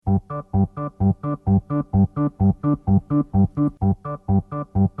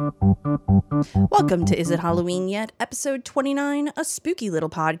Welcome to Is It Halloween Yet? Episode 29, a spooky little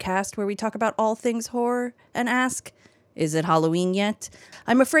podcast where we talk about all things horror and ask, is it Halloween yet?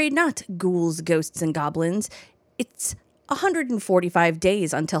 I'm afraid not, ghouls, ghosts, and goblins. It's 145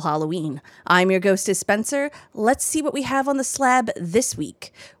 days until Halloween. I'm your ghostess, Spencer. Let's see what we have on the slab this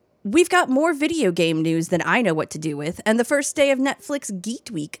week. We've got more video game news than I know what to do with, and the first day of Netflix Geek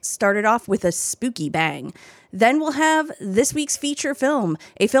Week started off with a spooky bang. Then we'll have this week's feature film,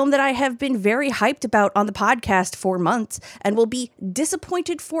 a film that I have been very hyped about on the podcast for months and will be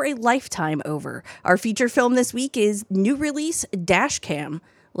disappointed for a lifetime over. Our feature film this week is new release Dashcam.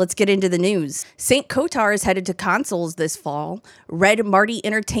 Let's get into the news. St. Kotar is headed to consoles this fall. Red Marty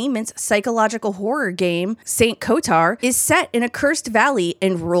Entertainment's psychological horror game, St. Kotar, is set in a cursed valley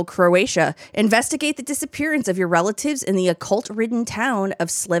in rural Croatia. Investigate the disappearance of your relatives in the occult-ridden town of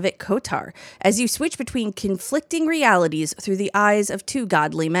Slivik Kotar as you switch between conflicting realities through the eyes of two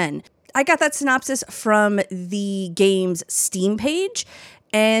godly men. I got that synopsis from the game's Steam page,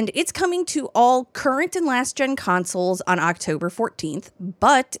 and it's coming to all current and last-gen consoles on October 14th.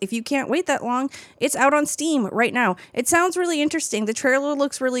 But if you can't wait that long, it's out on Steam right now. It sounds really interesting. The trailer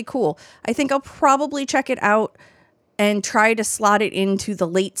looks really cool. I think I'll probably check it out and try to slot it into the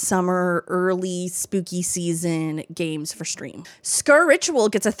late summer, early spooky season games for stream. Skur Ritual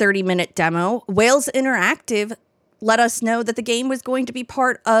gets a 30-minute demo. Wales Interactive let us know that the game was going to be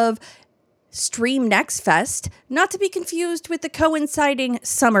part of Stream Next Fest, not to be confused with the coinciding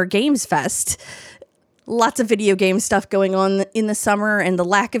Summer Games Fest. Lots of video game stuff going on in the summer, and the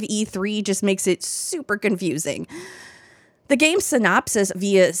lack of E3 just makes it super confusing. The game's synopsis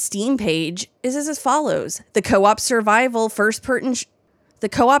via Steam page is as follows. The co-op survival first-person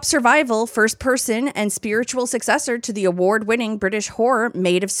and spiritual successor to the award-winning British horror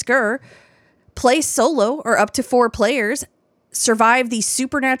Maid of Sker. Play solo or up to 4 players. Survive the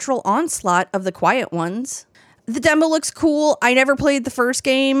supernatural onslaught of the Quiet Ones. The demo looks cool. I never played the first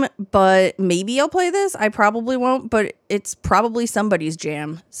game, but maybe I'll play this. I probably won't, but it's probably somebody's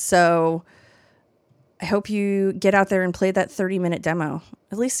jam. So I hope you get out there and play that 30-minute demo.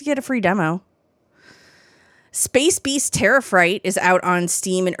 At least get a free demo. Space Beast Terrafright is out on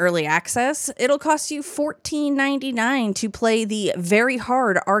Steam in early access. It'll cost you $14.99 to play the very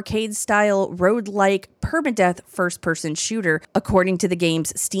hard arcade-style road-like permadeath first-person shooter, according to the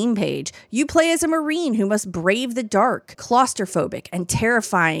game's Steam page. You play as a Marine who must brave the dark, claustrophobic, and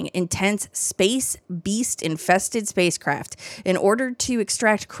terrifying, intense space beast-infested spacecraft in order to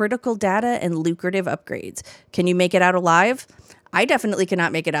extract critical data and lucrative upgrades. Can you make it out alive? I definitely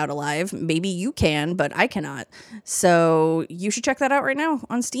cannot make it out alive. Maybe you can, but I cannot. So you should check that out right now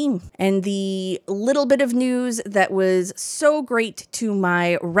on Steam. And the little bit of news that was so great to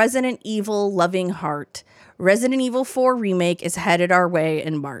my Resident Evil loving heart. Resident Evil 4 Remake is headed our way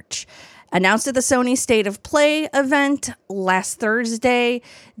in March. Announced at the Sony State of Play event last Thursday,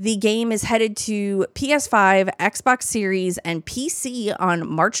 the game is headed to PS5, Xbox Series, and PC on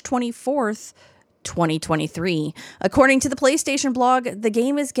March 24th, 2023. According to the PlayStation blog, the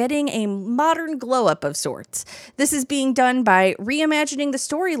game is getting a modern glow-up of sorts. This is being done by reimagining the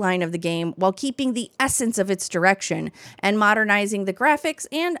storyline of the game while keeping the essence of its direction and modernizing the graphics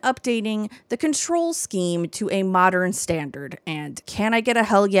and updating the control scheme to a modern standard. And can I get a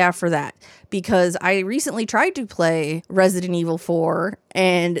hell yeah for that? Because I recently tried to play Resident Evil 4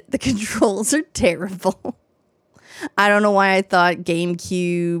 and the controls are terrible. I don't know why I thought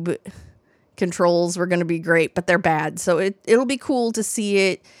GameCube controls were going to be great, but they're bad. So it'll be cool to see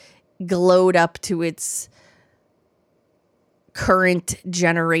it glowed up to its current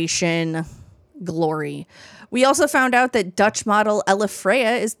generation glory. We also found out that Dutch model Ella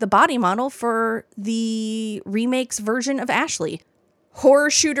Freya is the body model for the remake's version of Ashley.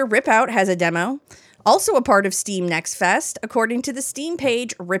 Horror shooter Rip Out has a demo. Also a part of Steam Next Fest. According to the Steam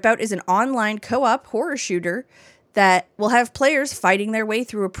page, Rip Out is an online co-op horror shooter that will have players fighting their way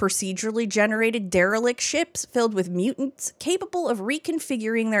through a procedurally generated derelict ships filled with mutants capable of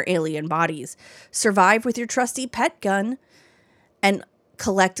reconfiguring their alien bodies. Survive with your trusty pet gun and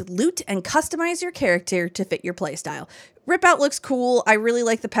collect loot and customize your character to fit your playstyle. Rip Out looks cool. I really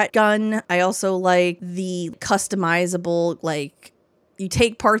like the pet gun. I also like the customizable, like, you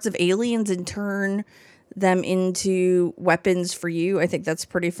take parts of aliens and turn them into weapons for you. I think that's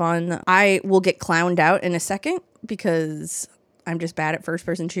pretty fun. I will get clowned out in a second because I'm just bad at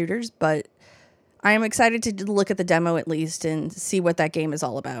first-person shooters, but I am excited to look at the demo at least and see what that game is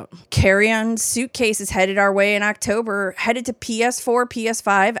all about. Carry-On Suitcase is headed our way in October, headed to PS4,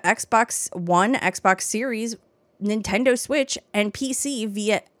 PS5, Xbox One, Xbox Series, Nintendo Switch, and PC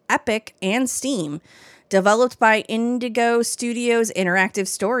via Epic and Steam. Developed by Indigo Studios Interactive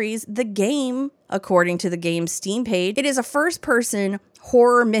Stories, the game, according to the game's Steam page, it is a first-person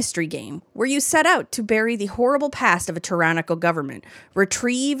horror mystery game where you set out to bury the horrible past of a tyrannical government,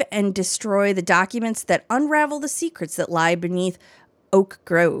 retrieve and destroy the documents that unravel the secrets that lie beneath Oak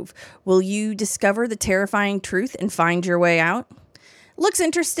Grove. Will you discover the terrifying truth and find your way out? Looks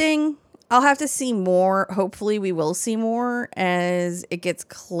interesting. I'll have to see more. Hopefully we will see more as it gets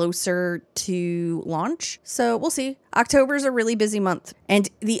closer to launch. So we'll see. October is a really busy month. And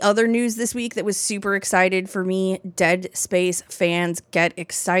the other news this week that was super excited for me, Dead Space fans get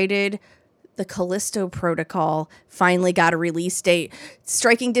excited. The Callisto Protocol finally got a release date.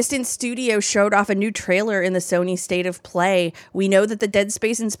 Striking Distance Studios showed off a new trailer in the Sony State of Play. We know that the Dead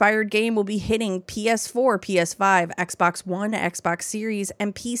Space-inspired game will be hitting PS4, PS5, Xbox One, Xbox Series,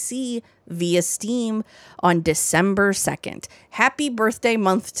 and PC via Steam on December 2nd. Happy birthday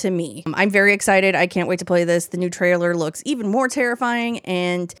month to me. I'm very excited. I can't wait to play this. The new trailer looks even more terrifying,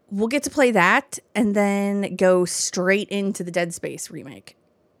 and we'll get to play that and then go straight into the Dead Space remake.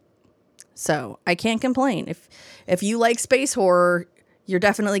 So I can't complain. If you like space horror, you're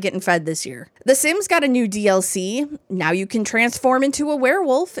definitely getting fed this year. The Sims got a new DLC. Now you can transform into a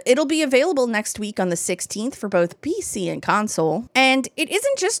werewolf. It'll be available next week on the 16th for both PC and console. And it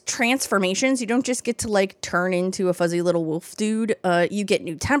isn't just transformations. You don't just get to like turn into a fuzzy little wolf dude. You get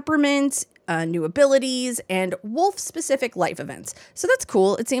new temperaments, new abilities, and wolf-specific life events. So that's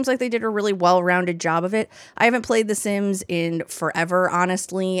cool. It seems like they did a really well-rounded job of it. I haven't played The Sims in forever,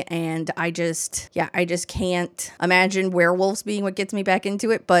 honestly, and I just can't imagine werewolves being what gets me back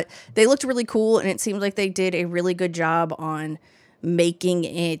into it, but they looked really cool, and it seems like they did a really good job on making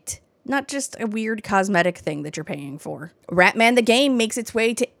it not just a weird cosmetic thing that you're paying for. Ratman the game makes its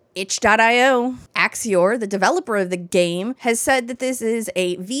way to itch.io. Axior, the developer of the game, has said that this is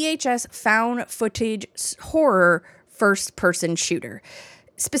a VHS found footage horror first-person shooter,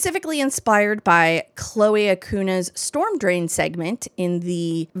 specifically inspired by Chloe Acuna's Storm Drain segment in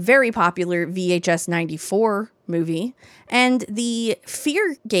the very popular VHS 94 movie and the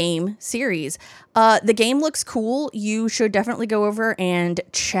Fear Game series. The game looks cool. You should definitely go over and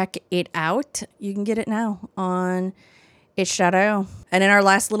check it out. You can get it now on itch.io. And in our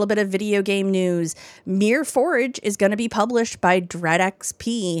last little bit of video game news, Mere Forage is going to be published by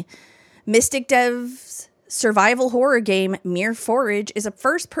DreadXP. Mystic Dev's survival horror game Mere Forage is a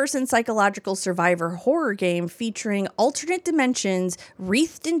first-person psychological survivor horror game featuring alternate dimensions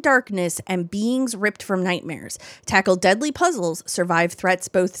wreathed in darkness and beings ripped from nightmares. Tackle deadly puzzles, survive threats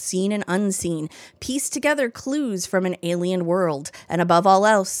both seen and unseen, piece together clues from an alien world, and above all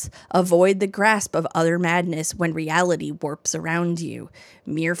else, avoid the grasp of utter madness when reality warps around you.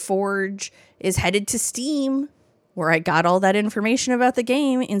 Mere Forage is headed to Steam, where I got all that information about the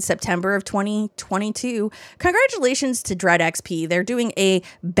game in September of 2022. Congratulations to DreadXP. They're doing a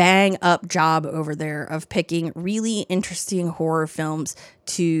bang-up job over there of picking really interesting horror films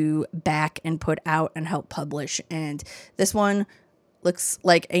to back and put out and help publish. And this one looks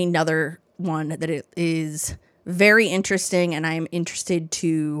like another one that it is very interesting, and I'm interested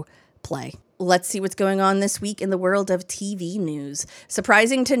to play. Let's see what's going on this week in the world of TV news.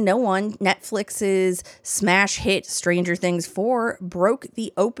 Surprising to no one, Netflix's smash hit Stranger Things 4 broke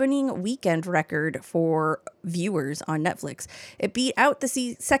the opening weekend record for viewers on Netflix. It beat out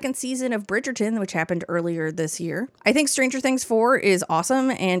the second season of Bridgerton, which happened earlier this year. I think Stranger Things 4 is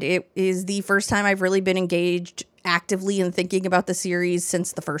awesome, and it is the first time I've really been engaged actively in thinking about the series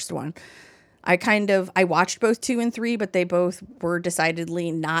since the first one. I watched both 2 and 3, but they both were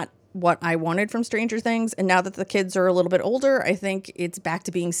decidedly not what I wanted from Stranger Things. And now that the kids are a little bit older, I think it's back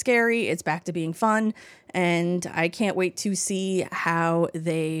to being scary. It's back to being fun. And I can't wait to see how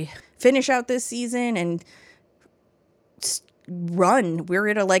they finish out this season and run.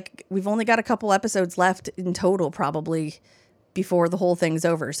 We've only got a couple episodes left in total, probably, before the whole thing's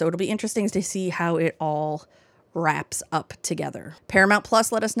over. So it'll be interesting to see how it all wraps up together. Paramount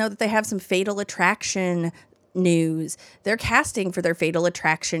Plus let us know that they have some Fatal Attraction news. They're casting for their Fatal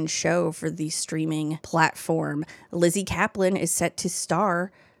Attraction show for the streaming platform. Lizzie Kaplan is set to star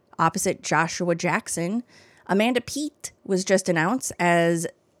opposite Joshua Jackson. Amanda Peet was just announced as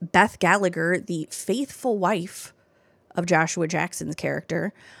Beth Gallagher, the faithful wife of Joshua Jackson's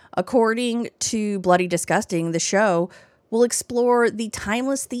character. According to Bloody Disgusting, the show We'll explore the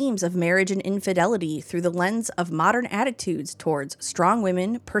timeless themes of marriage and infidelity through the lens of modern attitudes towards strong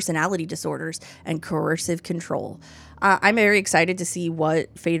women, personality disorders, and coercive control. I'm very excited to see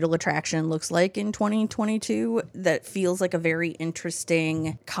what Fatal Attraction looks like in 2022. That feels like a very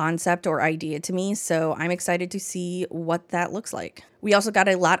interesting concept or idea to me, so I'm excited to see what that looks like. We also got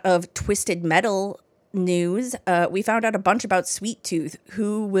a lot of Twisted Metal news. We found out a bunch about Sweet Tooth,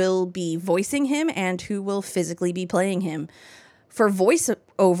 who will be voicing him and who will physically be playing him. For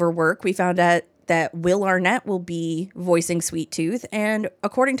voiceover work, we found out that Will Arnett will be voicing Sweet Tooth, and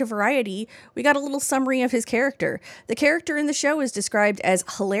according to Variety, we got a little summary of his character. The character in the show is described as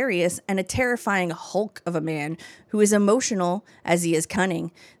hilarious and a terrifying hulk of a man who is emotional as he is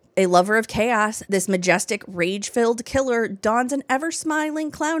cunning. A lover of chaos, this majestic, rage-filled killer dons an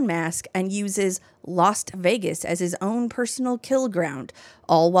ever-smiling clown mask and uses Las Vegas as his own personal kill ground,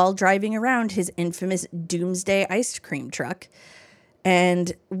 all while driving around his infamous Doomsday ice cream truck.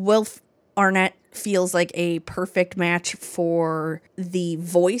 And Will Arnett feels like a perfect match for the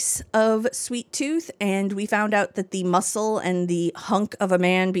voice of Sweet Tooth, and we found out that the muscle and the hunk of a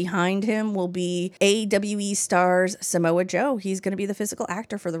man behind him will be AWE stars Samoa Joe. He's going to be the physical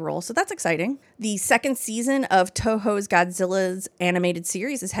actor for the role, so that's exciting. The second season of Toho's Godzilla's animated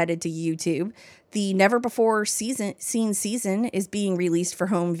series is headed to YouTube. The never-before-seen season is being released for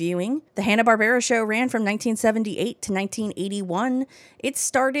home viewing. The Hanna-Barbera show ran from 1978 to 1981. It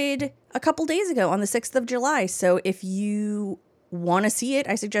started a couple days ago on the 6th of July, so if you want to see it,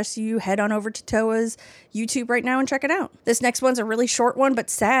 I suggest you head on over to Toa's YouTube right now and check it out. This next one's a really short one, but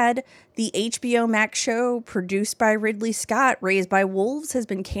sad. The HBO Max show, produced by Ridley Scott, Raised by Wolves, has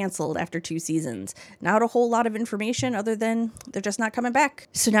been canceled after 2 seasons. Not a whole lot of information other than they're just not coming back.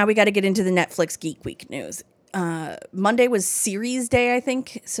 So now we got to get into the Netflix Geek Week news. Monday was series day, I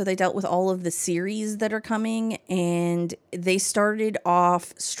think, so they dealt with all of the series that are coming, and they started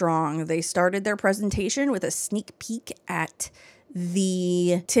off strong. They started their presentation with a sneak peek at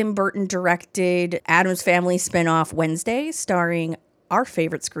the Tim Burton directed Addams Family spinoff Wednesday, starring our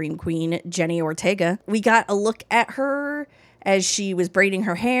favorite Scream Queen, Jenny Ortega. We got a look at her as she was braiding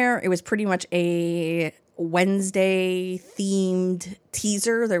her hair. It was pretty much a Wednesday themed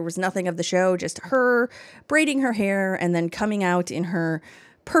teaser. There was nothing of the show, just her braiding her hair and then coming out in her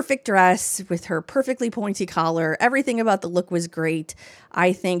perfect dress with her perfectly pointy collar. Everything about the look was great.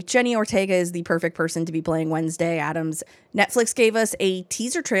 I think Jenny Ortega is the perfect person to be playing Wednesday Addams. Netflix gave us a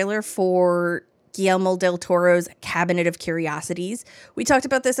teaser trailer for Guillermo del Toro's Cabinet of Curiosities. We talked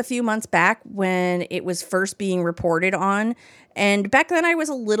about this a few months back when it was first being reported on, and back then I was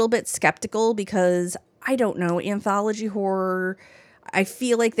a little bit skeptical because, I don't know, anthology horror, I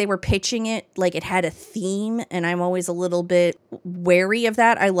feel like they were pitching it like it had a theme, and I'm always a little bit wary of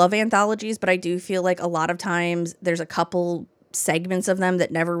that. I love anthologies, but I do feel like a lot of times there's a couple segments of them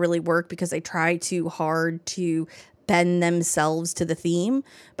that never really work because they try too hard to bend themselves to the theme.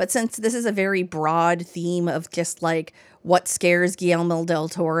 But since this is a very broad theme of just like what scares Guillermo del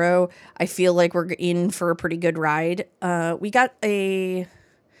Toro, I feel like we're in for a pretty good ride.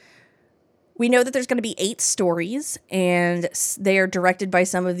 We know that there's going to be 8 stories, and they are directed by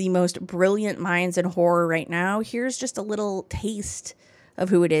some of the most brilliant minds in horror right now. Here's just a little taste of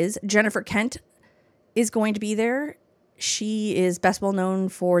who it is. Jennifer Kent is going to be there. She is best well known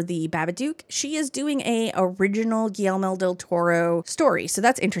for The Babadook. She is doing a original Guillermo del Toro story, so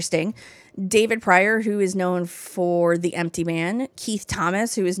that's interesting. David Pryor, who is known for The Empty Man. Keith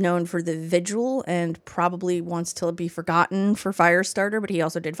Thomas, who is known for The Vigil and probably wants to be forgotten for Firestarter, but he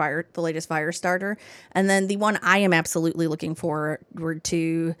also did the latest Firestarter. And then the one I am absolutely looking forward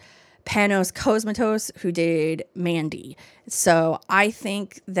to, Panos Cosmatos, who did Mandy. So I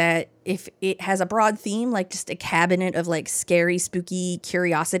think that if it has a broad theme, like just a cabinet of like scary, spooky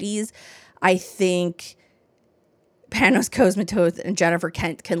curiosities, I think Panos Cosmatos and Jennifer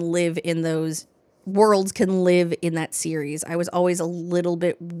Kent can live in those worlds, can live in that series. I was always a little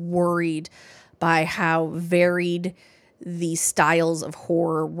bit worried by how varied the styles of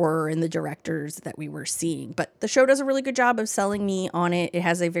horror were in the directors that we were seeing. But the show does a really good job of selling me on it. It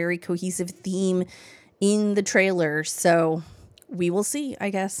has a very cohesive theme in the trailer, so we will see,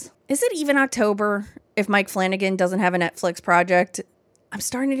 I guess. Is it even October if Mike Flanagan doesn't have a Netflix project? I'm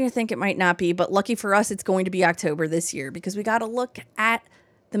starting to think it might not be, but lucky for us, it's going to be October this year because we got a look at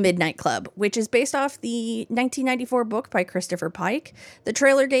The Midnight Club, which is based off the 1994 book by Christopher Pike. The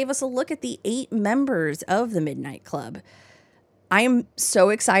trailer gave us a look at the 8 members of The Midnight Club. I am so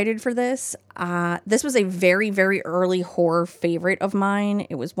excited for this. This was a very, very early horror favorite of mine.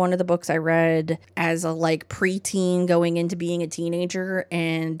 It was one of the books I read as a preteen going into being a teenager,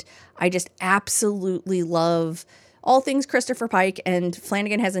 and I just absolutely love all things Christopher Pike, and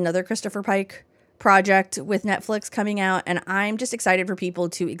Flanagan has another Christopher Pike project with Netflix coming out, and I'm just excited for people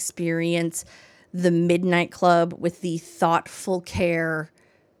to experience the Midnight Club with the thoughtful care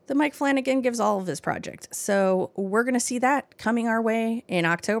that Mike Flanagan gives all of this project. So we're going to see that coming our way in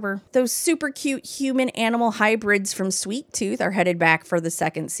October. Those super cute human-animal hybrids from Sweet Tooth are headed back for the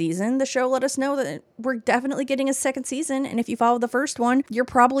second season. The show let us know that we're definitely getting a second season, and if you followed the first one, you're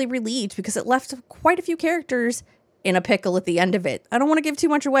probably relieved because it left quite a few characters in a pickle at the end of it. I don't want to give too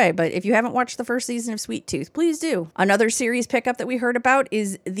much away, but if you haven't watched the first season of Sweet Tooth, please do. Another series pickup that we heard about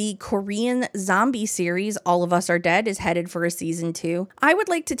is the Korean zombie series, All of Us Are Dead, is headed for a season 2. I would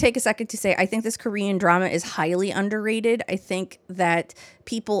like to take a second to say I think this Korean drama is highly underrated. I think that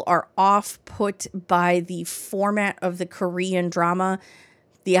people are off-put by the format of the Korean drama.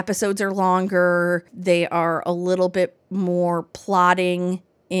 The episodes are longer. They are a little bit more plotting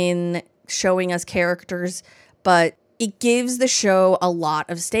in showing us characters, but it gives the show a lot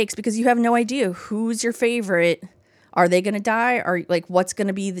of stakes because you have no idea who's your favorite. Are they going to die? Or like, what's going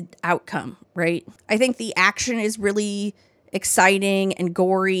to be the outcome, right? I think the action is really exciting and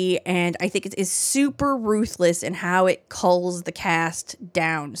gory, and I think it is super ruthless in how it culls the cast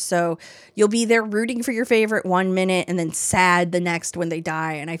down. So you'll be there rooting for your favorite 1 minute and then sad the next when they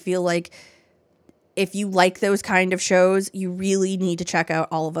die. And I feel like if you like those kind of shows, you really need to check out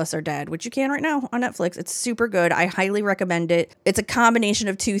All of Us Are Dead, which you can right now on Netflix. It's super good. I highly recommend it. It's a combination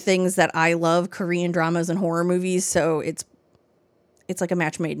of two things that I love, Korean dramas and horror movies, so it's like a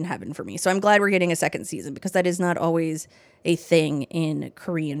match made in heaven for me. So I'm glad we're getting a second season because that is not always a thing in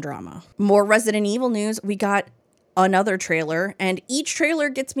Korean drama. More Resident Evil news. We got another trailer, and each trailer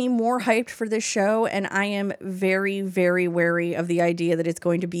gets me more hyped for this show, and I am very, very wary of the idea that it's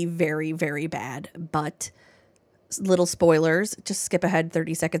going to be very, very bad. But little spoilers, just skip ahead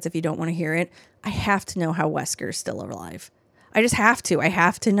 30 seconds if you don't want to hear it. I have to know how Wesker's still alive. I just have to. I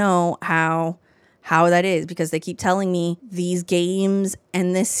have to know how that is, because they keep telling me these games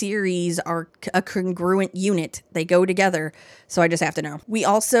and this series are a congruent unit. They go together. So I just have to know. We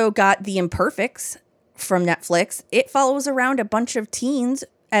also got The Imperfects from Netflix. It follows around a bunch of teens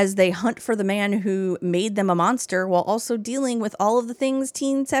as they hunt for the man who made them a monster while also dealing with all of the things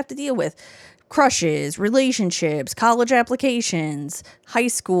teens have to deal with. Crushes, relationships, college applications, high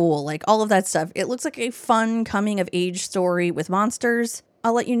school, like all of that stuff. It looks like a fun coming of age story with monsters.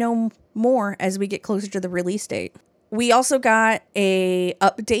 I'll let you know more as we get closer to the release date. We also got a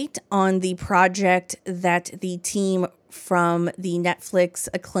update on the project that the team from the Netflix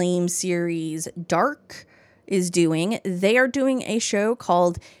acclaim series Dark is doing. They are doing a show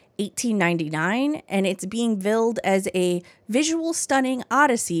called 1899, and it's being billed as a visual stunning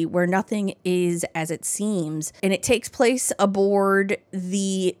odyssey where nothing is as it seems. And it takes place aboard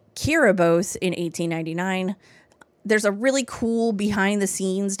the Kiribos in 1899. There's a really cool behind the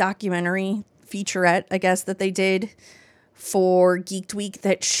scenes documentary featurette, I guess, that they did for Geeked Week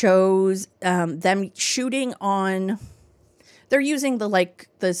that shows them shooting on, they're using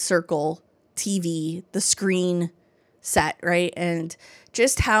the circle TV, the screen set, right? And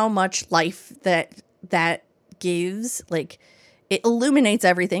just how much life that gives, like, it illuminates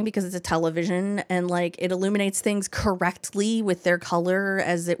everything because it's a television, and like it illuminates things correctly with their color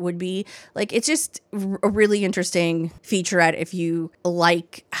as it would be. Like, it's just a really interesting featurette if you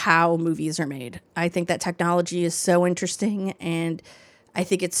like how movies are made. I think that technology is so interesting, and I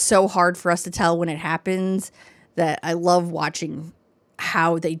think it's so hard for us to tell when it happens that I love watching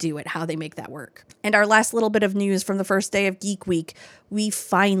how they do it, how they make that work. And our last little bit of news from the first day of Geek Week, we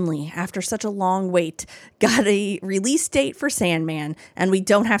finally, after such a long wait, got a release date for Sandman, and we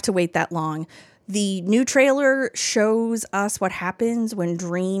don't have to wait that long. The new trailer shows us what happens when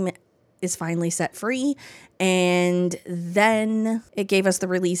Dream is finally set free, and then it gave us the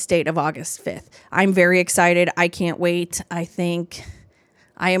release date of August 5th. I'm very excited. I can't wait. I think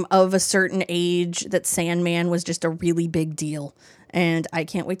I am of a certain age that Sandman was just a really big deal, and I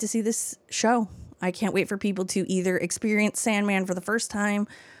can't wait to see this show. I can't wait for people to either experience Sandman for the first time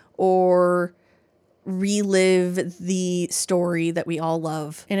or relive the story that we all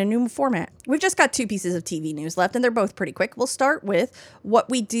love in a new format. We've just got 2 pieces of TV news left, and they're both pretty quick. We'll start with What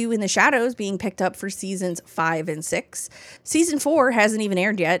We Do in the Shadows being picked up for seasons 5 and 6. Season 4 hasn't even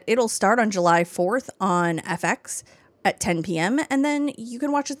aired yet. It'll start on July 4th on FX at 10 p.m. and then you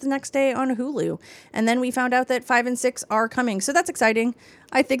can watch it the next day on Hulu. And then we found out that 5 and 6 are coming, so that's exciting.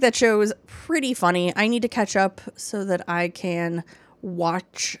 I think that show is pretty funny. I need to catch up so that I can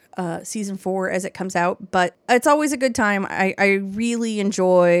watch season 4 as it comes out, but it's always a good time. I really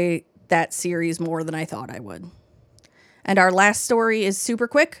enjoy that series more than I thought I would. And our last story is super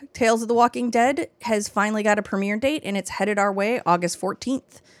quick. Tales of the Walking Dead has finally got a premiere date, and it's headed our way August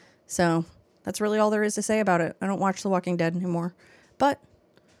 14th. So that's really all there is to say about it. I don't watch The Walking Dead anymore. But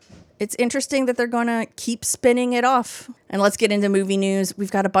it's interesting that they're going to keep spinning it off. And let's get into movie news.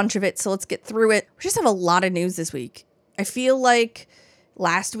 We've got a bunch of it, so let's get through it. We just have a lot of news this week. I feel like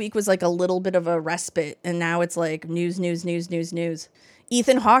last week was like a little bit of a respite, and now it's like news.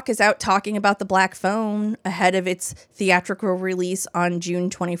 Ethan Hawke is out talking about The Black Phone ahead of its theatrical release on June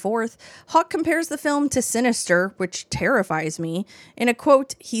 24th. Hawke compares the film to Sinister, which terrifies me. In a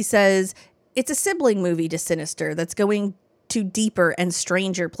quote, he says, "It's a sibling movie to Sinister that's going to deeper and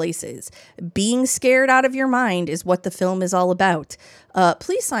stranger places. Being scared out of your mind is what the film is all about."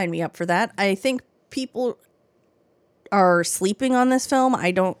 Please sign me up for that. I think people are sleeping on this film.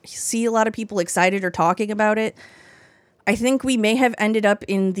 I don't see a lot of people excited or talking about it. I think we may have ended up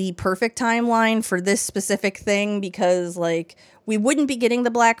in the perfect timeline for this specific thing because, like, we wouldn't be getting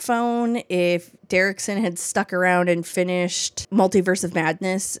The Black Phone if Derrickson had stuck around and finished Multiverse of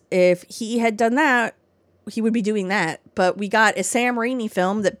Madness. If he had done that, he would be doing that. But we got a Sam Raimi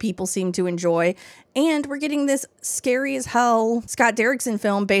film that people seem to enjoy, and we're getting this scary as hell Scott Derrickson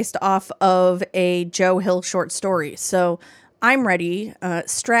film based off of a Joe Hill short story. So I'm ready.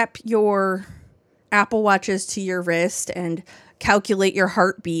 Strap your Apple Watches to your wrist and calculate your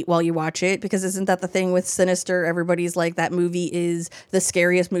heartbeat while you watch it, because isn't that the thing with Sinister? Everybody's like, that movie is the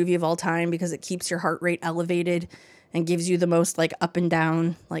scariest movie of all time because it keeps your heart rate elevated and gives you the most like up and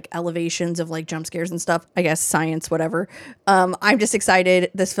down like elevations of like jump scares and stuff. I guess science, whatever. I'm just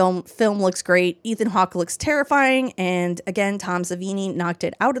excited. This film looks great. Ethan Hawke looks terrifying, and again, Tom Savini knocked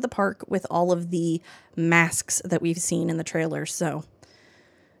it out of the park with all of the masks that we've seen in the trailer. So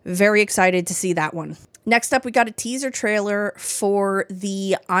very excited to see that one. Next up, we got a teaser trailer for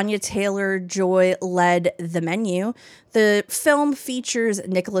the Anya Taylor-Joy-led The Menu. The film features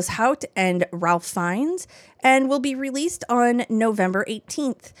Nicholas Hoult and Ralph Fiennes and will be released on November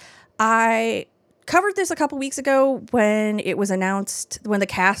 18th. I covered this a couple weeks ago when it was announced, when the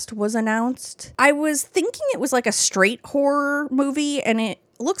cast was announced. I was thinking it was like a straight horror movie, and it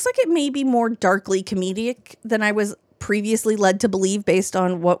looks like it may be more darkly comedic than I was previously led to believe based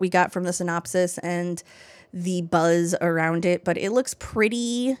on what we got from the synopsis and the buzz around it. But it looks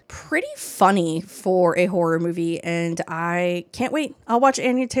pretty funny for a horror movie, and I can't wait. I'll watch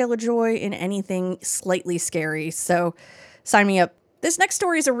Anya Taylor-Joy in anything slightly scary, so sign me up. This next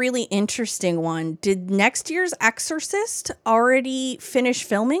story is a really interesting one. Did next year's Exorcist already finish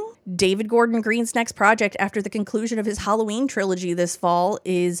filming? David Gordon Green's next project after the conclusion of his Halloween trilogy this fall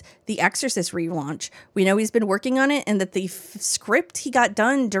is the Exorcist relaunch. We know he's been working on it and that the script he got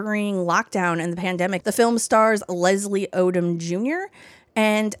done during lockdown and the pandemic. The film stars Leslie Odom Jr.,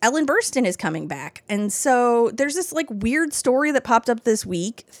 and Ellen Burstyn is coming back. And so there's this like weird story that popped up this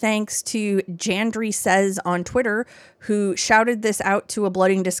week thanks to Jandry Says on Twitter, who shouted this out to a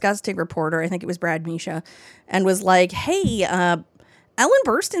Bloody and Disgusting reporter, I think it was Brad Misha, and was like, hey, Ellen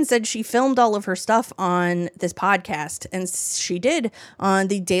Burstyn said she filmed all of her stuff on this podcast, and she did on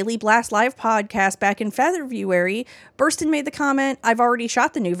the Daily Blast Live podcast back in February. Burstyn made the comment, "I've already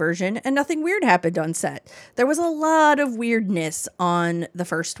shot the new version, and nothing weird happened on set." There was a lot of weirdness on the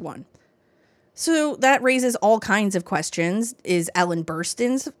first one. So that raises all kinds of questions. Is Ellen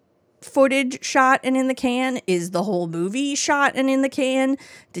Burstyn's footage shot and in the can? Is the whole movie shot and in the can?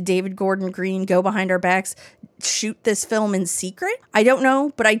 Did David Gordon Green go behind our backs, shoot this film in secret? I don't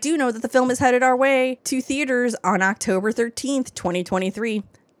know, but I do know that the film is headed our way to theaters on October 13th, 2023.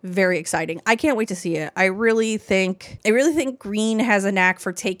 Very exciting. I can't wait to see it. I really think Green has a knack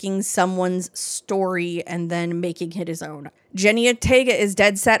for taking someone's story and then making it his own. Jenny Ortega is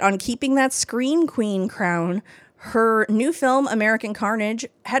dead set on keeping that Scream Queen crown. Her new film, American Carnage,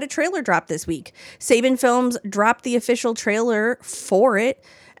 had a trailer drop this week. Saban Films dropped the official trailer for it,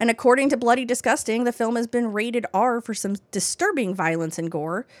 and according to Bloody Disgusting, the film has been rated R for some disturbing violence and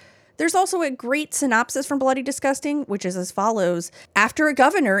gore. There's also a great synopsis from Bloody Disgusting, which is as follows. After a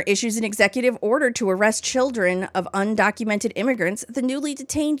governor issues an executive order to arrest children of undocumented immigrants, the newly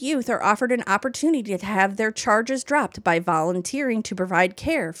detained youth are offered an opportunity to have their charges dropped by volunteering to provide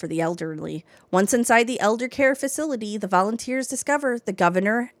care for the elderly. Once inside the elder care facility, the volunteers discover the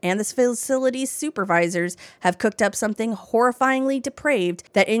governor and the facility's supervisors have cooked up something horrifyingly depraved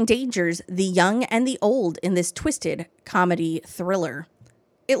that endangers the young and the old in this twisted comedy thriller.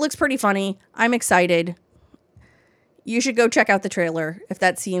 It looks pretty funny. I'm excited. You should go check out the trailer if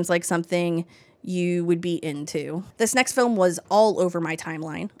that seems like something you would be into. This next film was all over my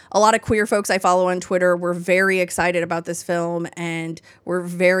timeline. A lot of queer folks I follow on Twitter were very excited about this film and were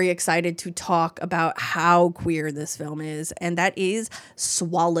very excited to talk about how queer this film is, and that is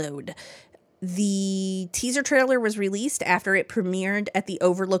Swallowed. The teaser trailer was released after it premiered at the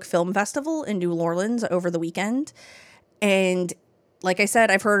Overlook Film Festival in New Orleans over the weekend. And like I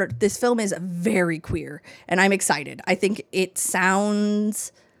said, I've heard this film is very queer, and I'm excited. I think it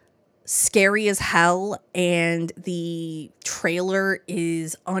sounds scary as hell, and the trailer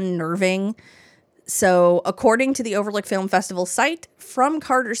is unnerving. So, according to the Overlook Film Festival site, from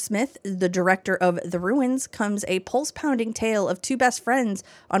Carter Smith, the director of The Ruins, comes a pulse-pounding tale of two best friends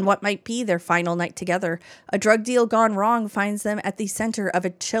on what might be their final night together. A drug deal gone wrong finds them at the center of a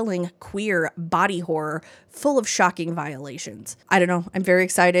chilling, queer body horror full of shocking violations. I don't know. I'm very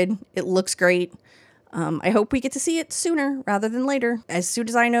excited. It looks great. I hope we get to see it sooner rather than later. As soon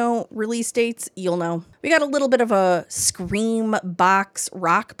as I know release dates, you'll know. We got a little bit of a Screambox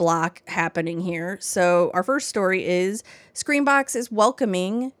rock block happening here. So our first story is Screambox is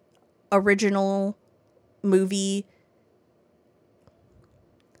welcoming original movie.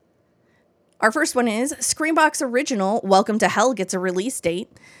 Our first one is Screambox original Welcome to Hell gets a release date.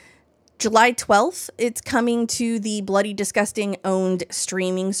 July 12th, it's coming to the Bloody Disgusting owned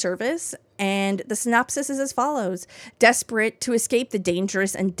streaming service, and the synopsis is as follows. Desperate to escape the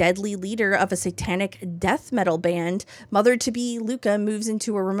dangerous and deadly leader of a satanic death metal band, mother-to-be Luca moves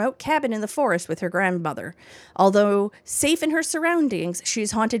into a remote cabin in the forest with her grandmother. Although safe in her surroundings, she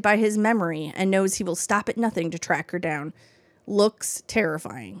is haunted by his memory and knows he will stop at nothing to track her down. Looks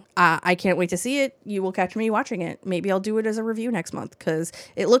terrifying. I can't wait to see it. You will catch me watching it. Maybe I'll do it as a review next month because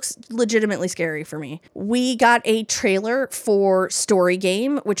it looks legitimately scary for me. We got a trailer for Story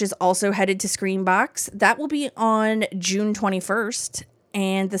Game, which is also headed to Screambox. That will be on June 21st.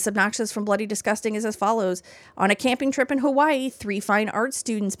 And the synopsis from Bloody Disgusting is as follows. On a camping trip in Hawaii, 3 fine art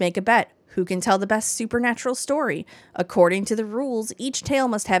students make a bet. Who can tell the best supernatural story? According to the rules, each tale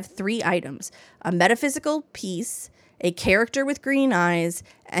must have 3 items. A metaphysical piece, a character with green eyes,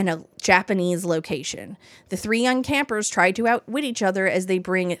 and a Japanese location. The 3 young campers try to outwit each other as they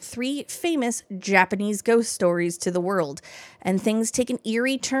bring 3 famous Japanese ghost stories to the world, and things take an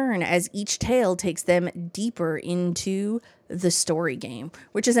eerie turn as each tale takes them deeper into the Story Game,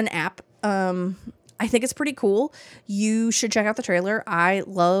 which is an app. I think it's pretty cool. You should check out the trailer. I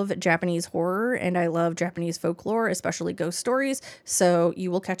love Japanese horror and I love Japanese folklore, especially ghost stories, so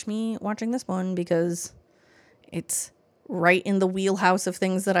you will catch me watching this one because it's right in the wheelhouse of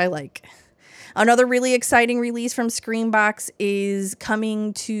things that I like. Another really exciting release from Screambox is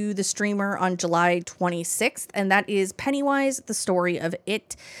coming to the streamer on July 26th, and that is Pennywise, the Story of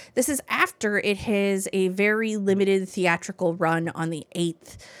It. This is after it has a very limited theatrical run on the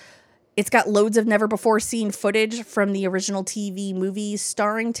 8th. It's got loads of never-before-seen footage from the original TV movie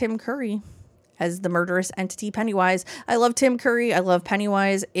starring Tim Curry as the murderous entity Pennywise. I love Tim Curry. I love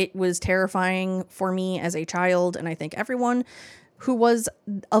Pennywise. It was terrifying for me as a child, and I think everyone who was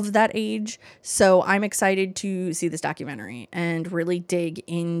of that age. So I'm excited to see this documentary and really dig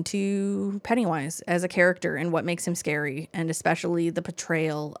into Pennywise as a character and what makes him scary, and especially the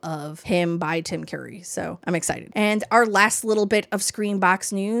portrayal of him by Tim Curry. So I'm excited. And our last little bit of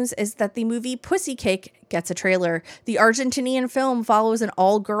Screambox news is that the movie Pussy Cake gets a trailer. The Argentinian film follows an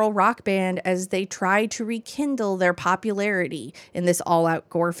all-girl rock band as they try to rekindle their popularity in this all-out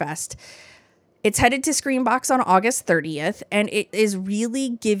gore fest. It's headed to Screambox on August 30th, and it is really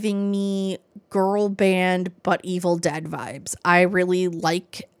giving me girl band but Evil Dead vibes. I really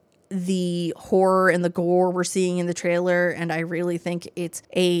like the horror and the gore we're seeing in the trailer, and I really think it's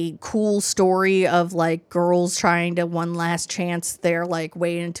a cool story of like girls trying to one last chance their like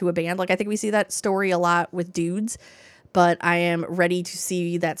way into a band. Like I think we see that story a lot with dudes, but I am ready to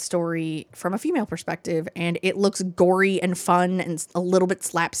see that story from a female perspective, and it looks gory and fun and a little bit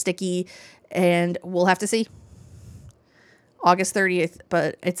slapsticky, and we'll have to see. August 30th,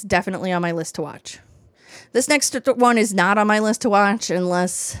 but it's definitely on my list to watch. This next one is not on my list to watch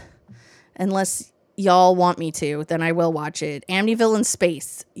unless y'all want me to, then I will watch it. Amityville in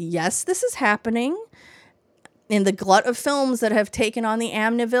Space. Yes, this is happening. In the glut of films that have taken on the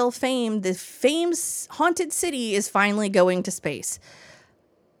Amityville fame, the fame's haunted city is finally going to space.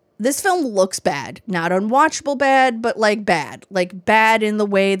 This film looks bad. Not unwatchable bad, but like bad. Like bad in the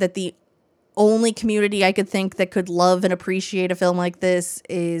way that the only community I could think that could love and appreciate a film like this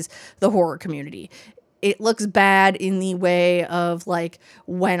is the horror community. it looks bad in the way of like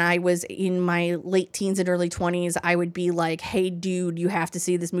when I was in my late teens and early 20s, I would be like, hey, dude, you have to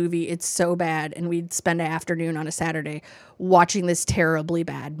see this movie. It's so bad. And we'd spend an afternoon on a Saturday watching this terribly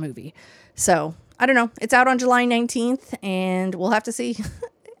bad movie. So I don't know. It's out on July 19th and we'll have to see.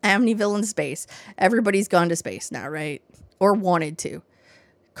 Amityville in space. Everybody's gone to space now, right? Or wanted to.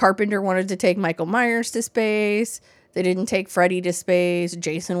 Carpenter wanted to take Michael Myers to space. They didn't take Freddy to space.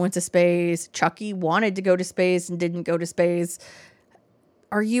 Jason went to space. Chucky wanted to go to space and didn't go to space.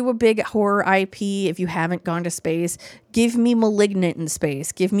 Are you a big horror IP if you haven't gone to space? Give me Malignant in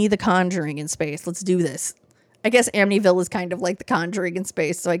space. Give me The Conjuring in space. Let's do this. I guess Amityville is kind of like The Conjuring in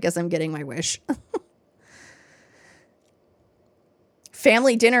space, so I guess I'm getting my wish.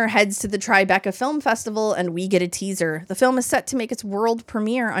 Family Dinner heads to the Tribeca Film Festival, and we get a teaser. The film is set to make its world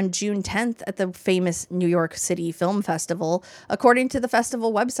premiere on June 10th at the famous New York City Film Festival. According to the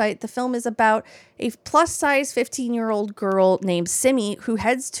festival website, the film is about a plus-size 15-year-old girl named Simi who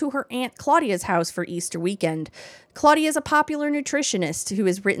heads to her Aunt Claudia's house for Easter weekend. Claudia is a popular nutritionist who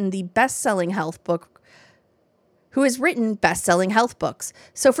has written best-selling health books.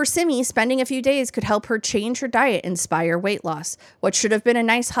 So for Simi, spending a few days could help her change her diet, inspire weight loss. What should have been a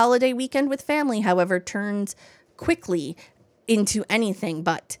nice holiday weekend with family, however, turns quickly into anything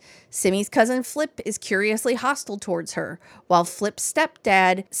but. Simi's cousin Flip is curiously hostile towards her, while Flip's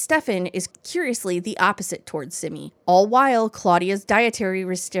stepdad, Stefan, is curiously the opposite towards Simi. All while Claudia's dietary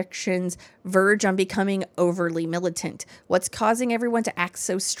restrictions verge on becoming overly militant. What's causing everyone to act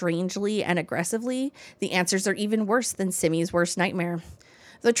so strangely and aggressively? The answers are even worse than Simi's worst nightmare.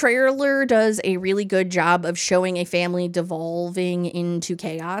 The trailer does a really good job of showing a family devolving into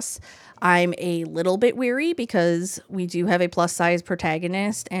chaos. I'm a little bit weary because we do have a plus-size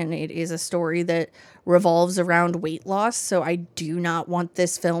protagonist, and it is a story that revolves around weight loss, so I do not want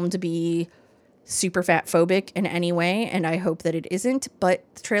this film to be super fat phobic in any way, and I hope that it isn't, but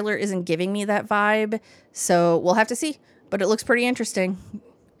the trailer isn't giving me that vibe, so we'll have to see, but it looks pretty interesting.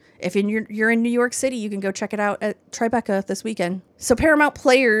 If you're in New York City, you can go check it out at Tribeca this weekend. So Paramount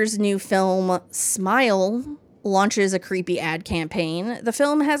Players' new film, Smile, launches a creepy ad campaign. The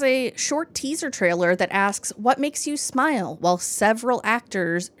film has a short teaser trailer that asks, what makes you smile? While several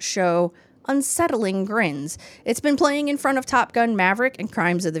actors show unsettling grins. It's been playing in front of Top Gun Maverick and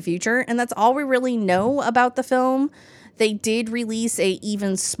Crimes of the Future, and that's all we really know about the film. They did release a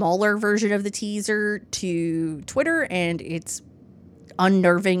even smaller version of the teaser to Twitter, and it's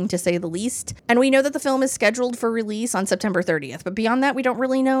unnerving to say the least. And we know that the film is scheduled for release on September 30th, but beyond that, we don't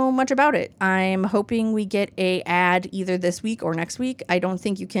really know much about it. I'm hoping we get a ad either this week or next week. I don't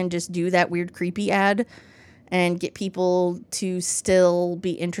think you can just do that weird creepy ad and get people to still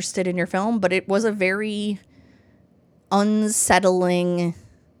be interested in your film, but it was a very unsettling,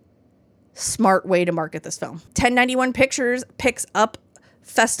 smart way to market this film. 1091 Pictures picks up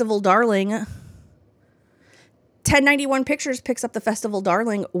Festival Darling. 1091 Pictures picks up the festival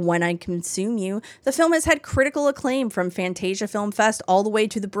darling When I Consume You. The film has had critical acclaim from Fantasia Film Fest all the way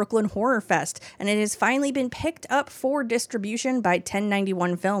to the Brooklyn Horror Fest, and it has finally been picked up for distribution by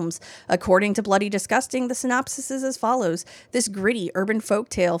 1091 Films. According to Bloody Disgusting, the synopsis is as follows. This gritty urban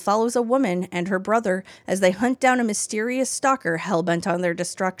folktale follows a woman and her brother as they hunt down a mysterious stalker hell-bent on their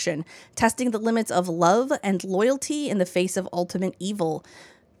destruction, testing the limits of love and loyalty in the face of ultimate evil.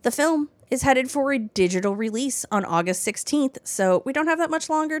 The film is headed for a digital release on August 16th, so we don't have that much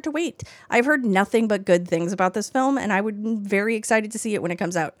longer to wait. I've heard nothing but good things about this film, and I would be very excited to see it when it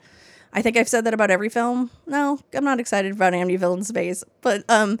comes out. I think I've said that about every film. No, I'm not excited about Amityville in space, but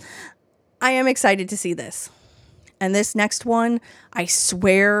I am excited to see this. And this next one, I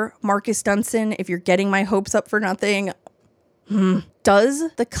swear, Marcus Dunson, if you're getting my hopes up for nothing,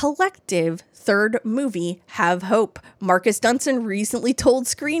 does The Collective third movie have hope? Marcus Dunson recently told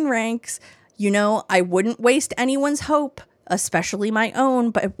Screen Ranks, I wouldn't waste anyone's hope, especially my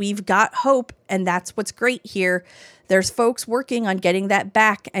own, but we've got hope, and that's what's great here. There's folks working on getting that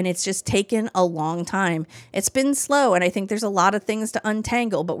back, and it's just taken a long time. It's been slow, and I think there's a lot of things to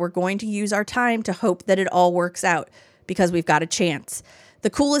untangle, but we're going to use our time to hope that it all works out, because we've got a chance. The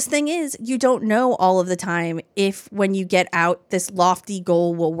coolest thing is you don't know all of the time if when you get out, this lofty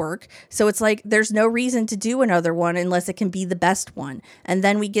goal will work. So it's like there's no reason to do another one unless it can be the best one. And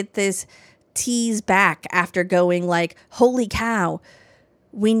then we get this tease back after going like, holy cow,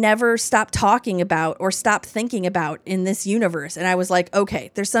 we never stop talking about or stop thinking about in this universe. And I was like, okay,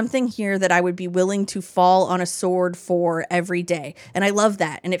 there's something here that I would be willing to fall on a sword for every day. And I love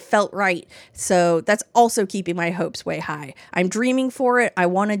that. And it felt right. So that's also keeping my hopes way high. I'm dreaming for it. I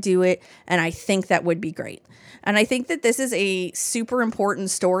want to do it. And I think that would be great. And I think that this is a super important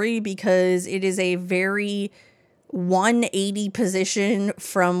story because it is a very 180 position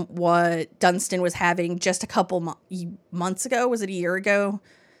from what Dunstan was having just a couple months ago. Was it a year ago?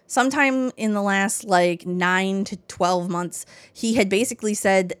 Sometime in the last 9 to 12 months, he had basically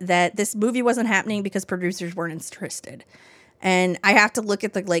said that this movie wasn't happening because producers weren't interested. And I have to look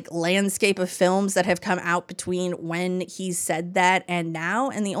at the landscape of films that have come out between when he said that and now.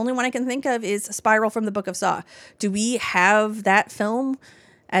 And the only one I can think of is Spiral from the Book of Saw. Do we have that film,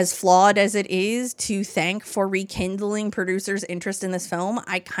 as flawed as it is, to thank for rekindling producers' interest in this film?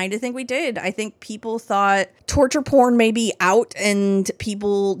 I kind of think we did. I think people thought torture porn may be out and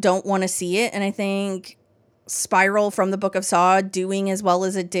people don't want to see it. And I think Spiral from the Book of Saw doing as well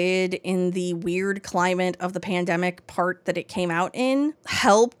as it did in the weird climate of the pandemic part that it came out in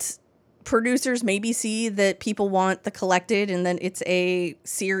helped producers maybe see that people want The Collected and then it's a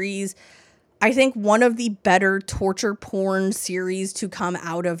series. I think one of the better torture porn series to come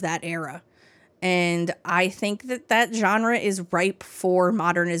out of that era. And I think that genre is ripe for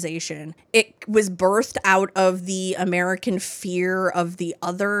modernization. It was birthed out of the American fear of the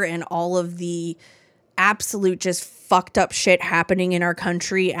other and all of the absolute just fucked up shit happening in our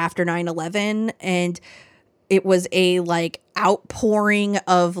country after 9/11. And it was a outpouring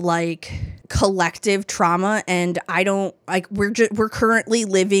of collective trauma, and I don't we're currently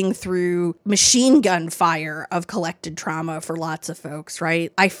living through machine gun fire of collected trauma for lots of folks,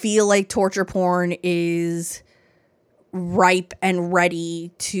 right? I feel like torture porn is ripe and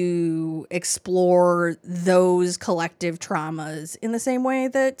ready to explore those collective traumas in the same way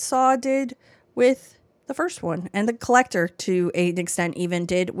that Saw did with the first one, and The Collector to an extent even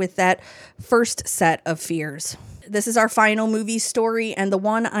did with that first set of fears. This is our final movie story, and the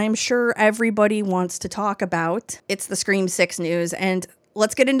one I'm sure everybody wants to talk about. It's the Scream 6 news, and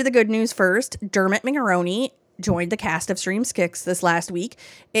let's get into the good news first. Dermot Mulroney joined the cast of Scream 6 this last week.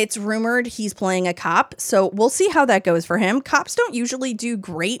 It's rumored he's playing a cop, so we'll see how that goes for him. Cops don't usually do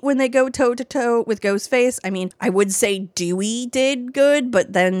great when they go toe-to-toe with Ghostface. I mean, I would say Dewey did good,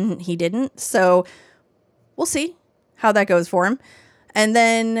 but then he didn't, so we'll see how that goes for him. And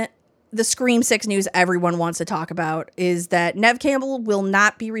then the Scream 6 news everyone wants to talk about is that Neve Campbell will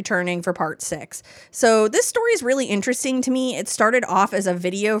not be returning for part 6. So this story is really interesting to me. It started off as a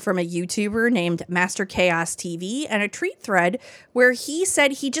video from a YouTuber named Master Chaos TV and a tweet thread where he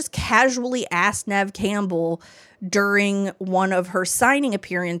said he just casually asked Neve Campbell during one of her signing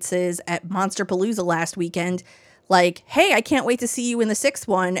appearances at Monsterpalooza last weekend, hey, I can't wait to see you in the 6th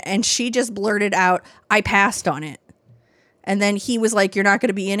one. And she just blurted out, I passed on it. And then he was like, you're not going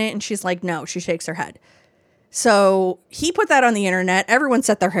to be in it? And she's like, no. She shakes her head. So he put that on the internet. Everyone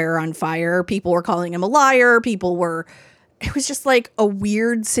set their hair on fire. People were calling him a liar. It was just a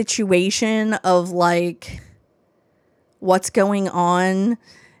weird situation of what's going on.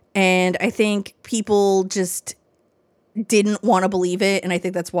 And I think people just didn't want to believe it. And I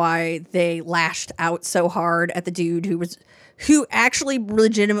think that's why they lashed out so hard at the dude who actually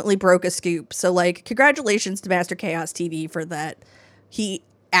legitimately broke a scoop. So congratulations to Master Chaos TV for that. He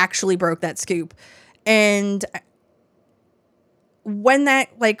actually broke that scoop. And when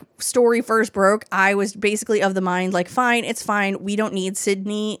that story first broke, I was basically of the mind fine, it's fine. We don't need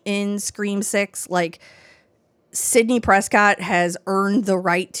Sidney in Scream 6. Sidney Prescott has earned the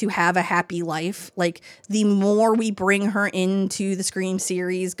right to have a happy life. The more we bring her into the Scream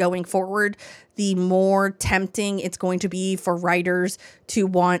series going forward, the more tempting it's going to be for writers to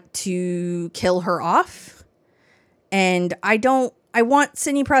want to kill her off. And I want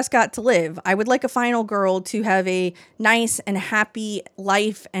Sidney Prescott to live. I would like a final girl to have a nice and happy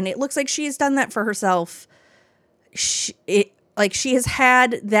life. And it looks like she has done that for herself. She has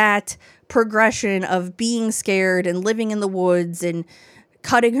had that progression of being scared and living in the woods and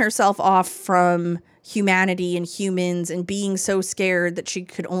cutting herself off from humanity and humans and being so scared that she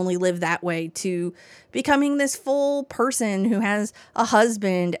could only live that way to becoming this full person who has a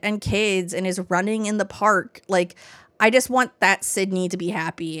husband and kids and is running in the park. I just want that Sidney to be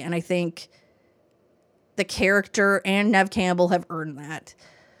happy. And I think the character and Neve Campbell have earned that.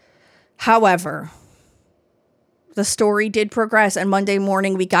 However, the story did progress, and Monday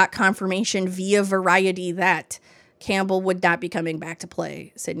morning we got confirmation via Variety that Campbell would not be coming back to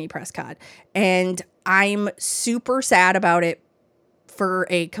play Sidney Prescott. And I'm super sad about it for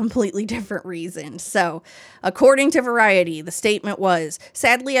a completely different reason. So, according to Variety, the statement was,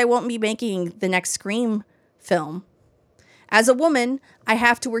 "Sadly, I won't be making the next Scream film. As a woman, I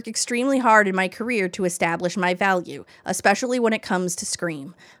have to work extremely hard in my career to establish my value, especially when it comes to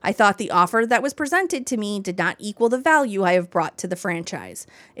Scream. I thought the offer that was presented to me did not equal the value I have brought to the franchise.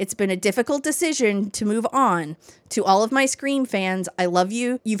 It's been a difficult decision to move on. To all of my Scream fans, I love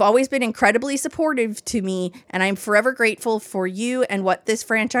you. You've always been incredibly supportive to me, and I'm forever grateful for you and what this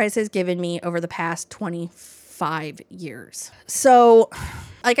franchise has given me over the past 25 years." So,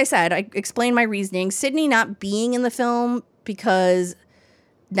 like I said, I explained my reasoning. Sydney not being in the film because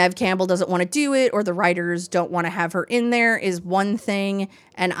Neve Campbell doesn't want to do it or the writers don't want to have her in there is one thing,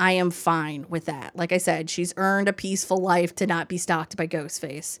 and I am fine with that. Like I said, she's earned a peaceful life to not be stalked by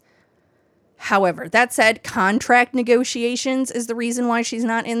Ghostface. However, that said, contract negotiations is the reason why she's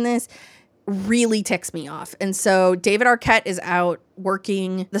not in this. Really ticks me off. And so David Arquette is out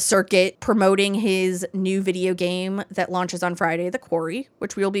working the circuit, promoting his new video game that launches on Friday, The Quarry,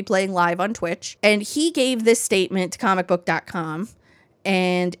 which we will be playing live on Twitch. And he gave this statement to comicbook.com.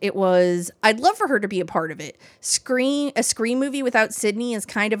 And it was, "I'd love for her to be a part of it. A Scream movie without Sydney is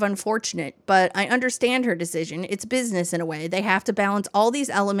kind of unfortunate, but I understand her decision. It's business in a way. They have to balance all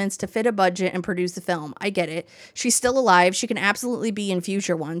these elements to fit a budget and produce a film. I get it. She's still alive. She can absolutely be in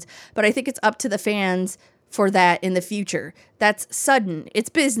future ones, but I think it's up to the fans for that in the future. That's sudden. It's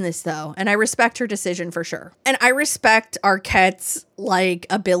business though, and I respect her decision for sure." And I respect Arquette's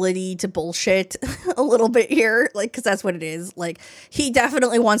ability to bullshit a little bit here, because that's what it is. He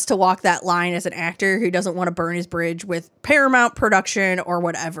definitely wants to walk that line as an actor who doesn't want to burn his bridge with Paramount production or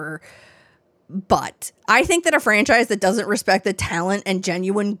whatever. But I think that a franchise that doesn't respect the talent and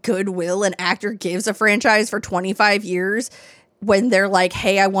genuine goodwill an actor gives a franchise for 25 years, when they're like,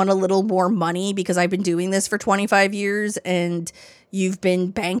 "Hey, I want a little more money because I've been doing this for 25 years and you've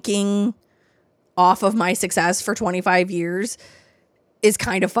been banking off of my success for 25 years, is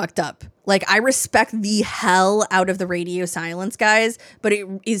kind of fucked up. I respect the hell out of the radio silence guys, but it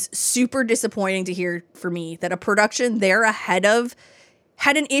is super disappointing to hear for me that a production they're ahead of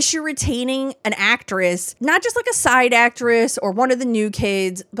had an issue retaining an actress, not just a side actress or one of the new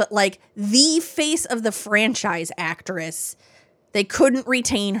kids, but the face of the franchise actress. They couldn't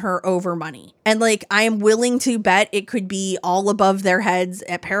retain her over money. And I am willing to bet it could be all above their heads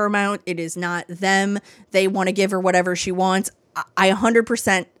at Paramount. It is not them. They want to give her whatever she wants. I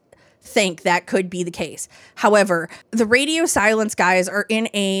 100% think that could be the case. However, the radio silence guys are in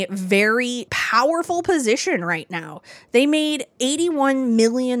a very powerful position right now. They made $81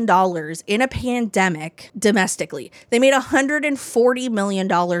 million in a pandemic domestically. They made $140 million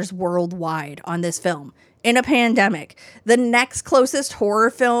worldwide on this film. In a pandemic. The next closest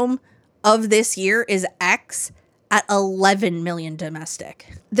horror film of this year is X at 11 million domestic.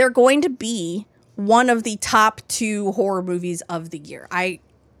 They're going to be one of the top 2 horror movies of the year. I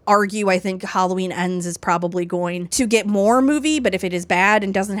think Halloween Ends is probably going to get more movie, but if it is bad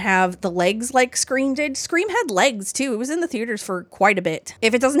and doesn't have the legs like Scream did, Scream had legs too. It was in the theaters for quite a bit.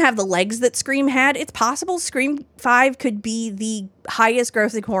 If it doesn't have the legs that Scream had, it's possible Scream 5 could be the highest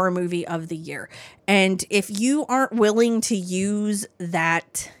grossing horror movie of the year. And if you aren't willing to use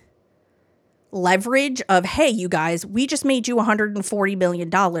that leverage of, "Hey, you guys, we just made you $140 million.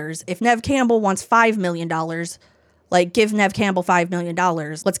 If Neve Campbell wants $5 million, give Neve Campbell $5 million.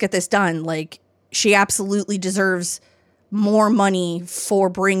 Let's get this done." She absolutely deserves more money for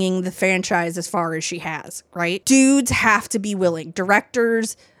bringing the franchise as far as she has, right? Dudes have to be willing.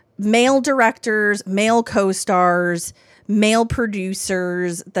 Directors, male co-stars, male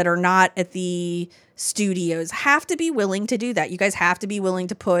producers that are not at the studios have to be willing to do that. You guys have to be willing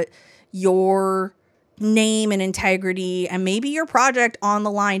to put your name and integrity and maybe your project on the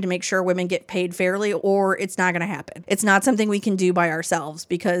line to make sure women get paid fairly, or it's not going to happen. It's not something we can do by ourselves,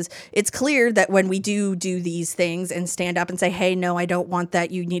 because it's clear that when we do these things and stand up and say, "Hey, no, I don't want that.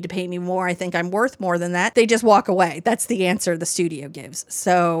 You need to pay me more. I think I'm worth more than that," they just walk away. That's the answer the studio gives.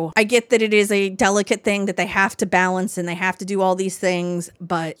 So I get that it is a delicate thing that they have to balance and they have to do all these things,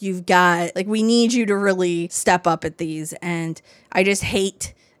 but you've got, we need you to really step up at these. And I just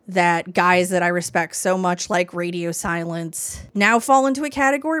hate that guys that I respect so much, like Radio Silence, now fall into a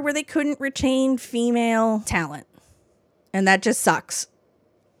category where they couldn't retain female talent. And that just sucks.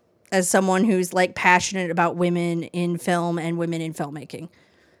 As someone who's passionate about women in film and women in filmmaking,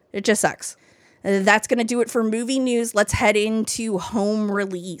 it just sucks. That's going to do it for movie news. Let's head into home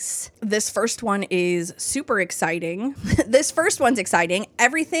release. This first one is super exciting. This first one's exciting.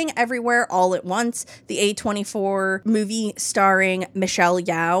 Everything, Everywhere, All at Once, the A24 movie starring Michelle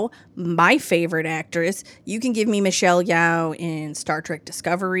Yeoh, my favorite actress. You can give me Michelle Yeoh in Star Trek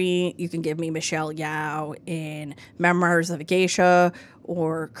Discovery. You can give me Michelle Yeoh in Memoirs of a Geisha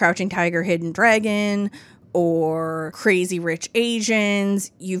or Crouching Tiger, Hidden Dragon, or Crazy Rich Asians.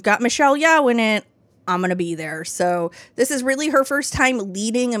 You've got Michelle Yeoh in it. I'm going to be there. So this is really her first time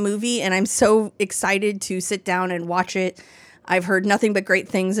leading a movie, and I'm so excited to sit down and watch it. I've heard nothing but great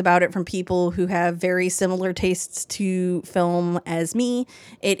things about it from people who have very similar tastes to film as me.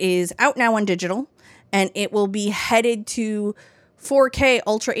 It is out now on digital, and it will be headed to 4K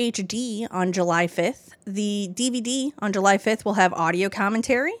Ultra HD on July 5th. The DVD on July 5th will have audio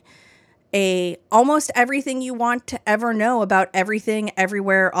commentary, almost everything you want to ever know about Everything,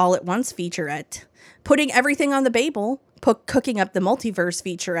 Everywhere, All at Once featurette, Putting Everything on the Babel, Cooking Up the Multiverse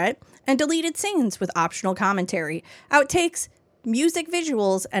featurette, and deleted scenes with optional commentary, outtakes, music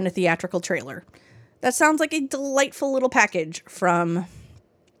visuals, and a theatrical trailer. That sounds like a delightful little package from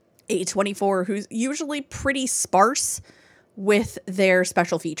A24, who's usually pretty sparse with their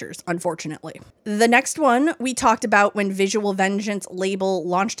special features, unfortunately. The next one we talked about when Visual Vengeance label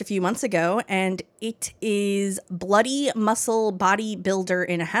launched a few months ago, and it is Bloody Muscle Bodybuilder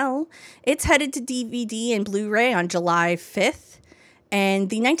in Hell. It's headed to DVD and Blu-ray on July 5th, and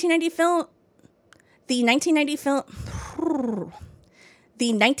the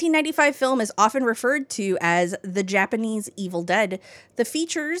 1995 film is often referred to as the Japanese Evil Dead. The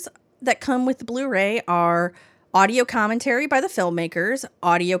features that come with the Blu-ray are audio commentary by the filmmakers,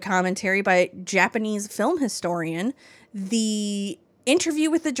 audio commentary by Japanese film historian, the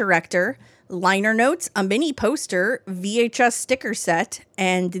interview with the director, liner notes, a mini poster, VHS sticker set,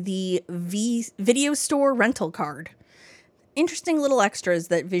 and the video store rental card. Interesting little extras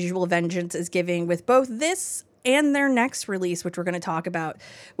that Visual Vengeance is giving with both this and their next release, which we're going to talk about,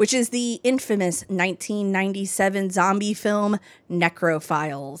 which is the infamous 1997 zombie film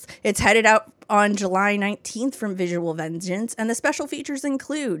Necrophiles. It's headed out on July 19th from Visual Vengeance, and the special features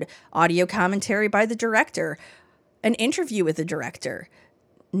include audio commentary by the director, an interview with the director,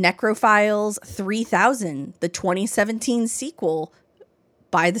 Necrophiles 3000, the 2017 sequel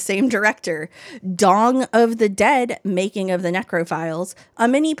by the same director, Dawn of the Dead, Making of the Necrophiles, a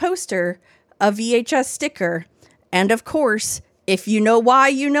mini poster, a VHS sticker, and of course, if you know why,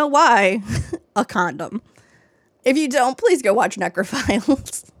 you know why, a condom. If you don't, please go watch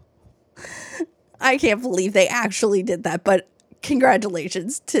Necrophiles. I can't believe they actually did that, but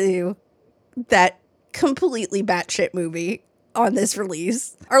congratulations to that completely batshit movie on this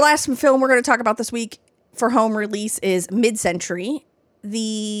release. Our last film we're going to talk about this week for home release is Mid-Century.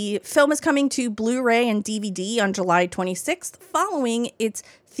 The film is coming to Blu-ray and DVD on July 26th, following its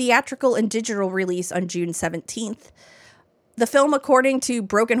theatrical and digital release on June 17th. The film, according to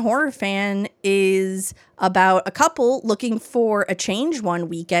Broken Horror Fan, is about a couple looking for a change one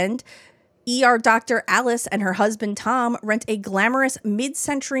weekend. ER Dr. Alice and her husband Tom rent a glamorous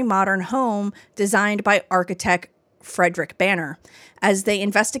mid-century modern home designed by architect Frederick Banner. As they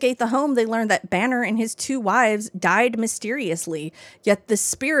investigate the home, they learn that Banner and his two wives died mysteriously, yet the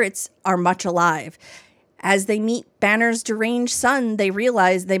spirits are much alive. As they meet Banner's deranged son, they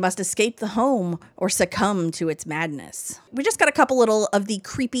realize they must escape the home or succumb to its madness. We just got a couple little of the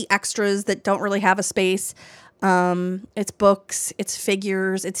creepy extras that don't really have a space. It's books, it's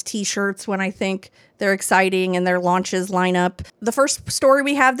figures, it's t-shirts when I think they're exciting and their launches line up. The first story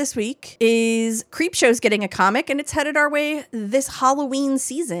we have this week is Creepshow's getting a comic, and it's headed our way this Halloween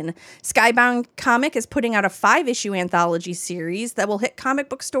season. Skybound Comic is putting out a 5-issue anthology series that will hit comic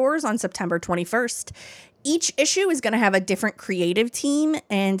book stores on September 21st. Each issue is going to have a different creative team,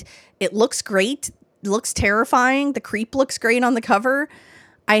 and it looks great. It looks terrifying. The creep looks great on the cover.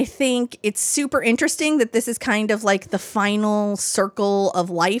 I think it's super interesting that this is kind of like the final circle of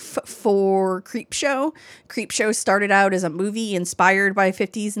life for Creepshow. Creepshow started out as a movie inspired by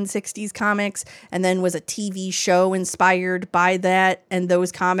 50s and 60s comics, and then was a TV show inspired by that and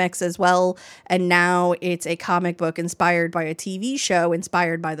those comics as well. And now it's a comic book inspired by a TV show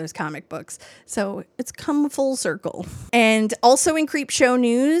inspired by those comic books. So it's come full circle. And also in Creepshow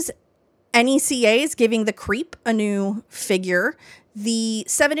news, NECA is giving the Creep a new figure. The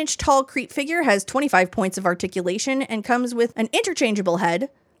 7-inch tall Creep figure has 25 points of articulation and comes with an interchangeable head,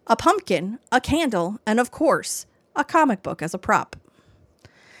 a pumpkin, a candle, and of course, a comic book as a prop.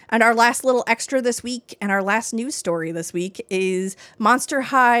 And our last little extra this week and our last news story this week is Monster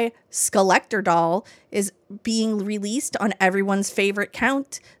High Skeletor doll is being released on everyone's favorite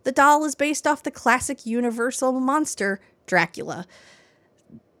count. The doll is based off the classic Universal monster, Dracula.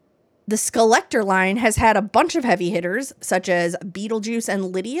 The Skeletor line has had a bunch of heavy hitters, such as Beetlejuice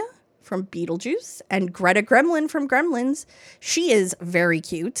and Lydia from Beetlejuice and Greta Gremlin from Gremlins. She is very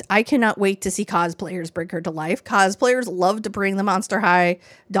cute. I cannot wait to see cosplayers bring her to life. Cosplayers love to bring the Monster High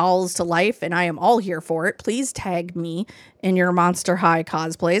dolls to life, and I am all here for it. Please tag me in your Monster High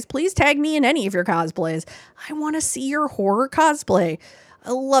cosplays. Please tag me in any of your cosplays. I want to see your horror cosplay.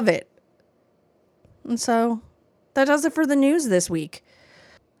 I love it. And so that does it for the news this week.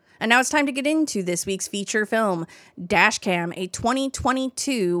 And now it's time to get into this week's feature film, Dashcam, a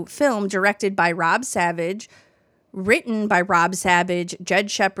 2022 film directed by Rob Savage, written by Rob Savage,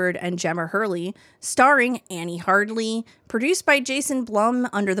 Jed Shepard, and Gemma Hurley, starring Annie Hardley, produced by Jason Blum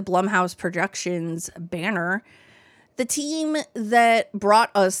under the Blumhouse Productions banner. The team that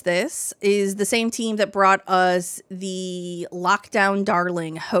brought us this is the same team that brought us the Lockdown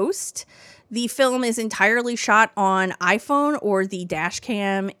Darling Host. The film is entirely shot on iPhone or the dash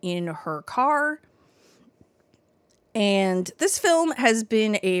cam in her car. And this film has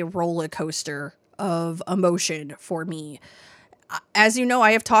been a roller coaster of emotion for me. As you know,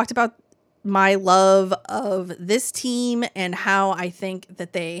 I have talked about my love of this team and how I think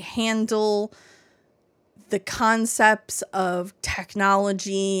that they handle the concepts of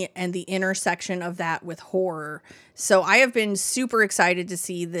technology and the intersection of that with horror. So I have been super excited to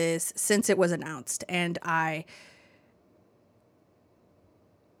see this since it was announced. And I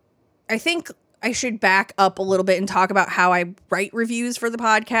think I should back up a little bit and talk about how I write reviews for the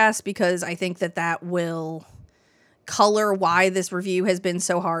podcast, because I think that will color why this review has been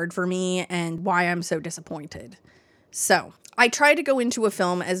so hard for me and why I'm so disappointed. So I try to go into a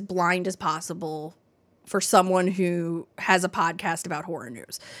film as blind as possible for someone who has a podcast about horror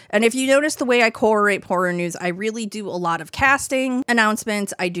news. And if you notice the way I correlate horror news, I really do a lot of casting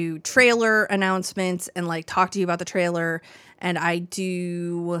announcements. I do trailer announcements and talk to you about the trailer. And I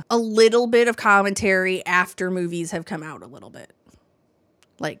do a little bit of commentary after movies have come out a little bit.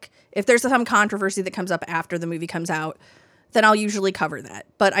 If there's some controversy that comes up after the movie comes out, then I'll usually cover that.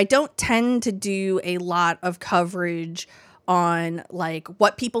 But I don't tend to do a lot of coverage on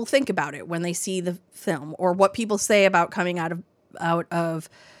what people think about it when they see the film, or what people say about coming out of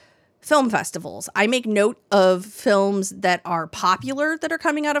film festivals. I make note of films that are popular that are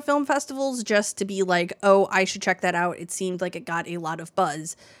coming out of film festivals, just to be oh, I should check that out. It seemed like it got a lot of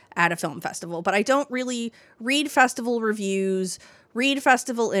buzz at a film festival. But I don't really read festival reviews, read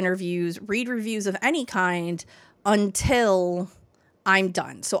festival interviews, read reviews of any kind until I'm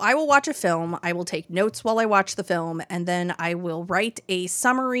done. So I will watch a film, I will take notes while I watch the film, and then I will write a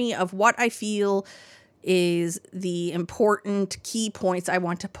summary of what I feel is the important key points I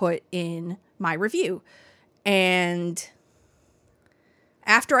want to put in my review. And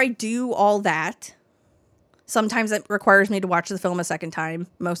after I do all that, sometimes it requires me to watch the film a second time.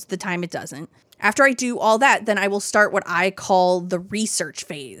 Most of the time it doesn't. After I do all that, then I will start what I call the research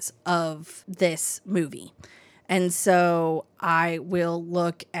phase of this movie. And so I will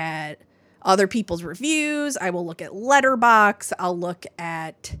look at other people's reviews. I will look at Letterboxd. I'll look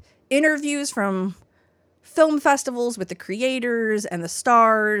at interviews from film festivals with the creators and the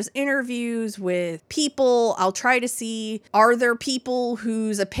stars, interviews with people. I'll try to see, are there people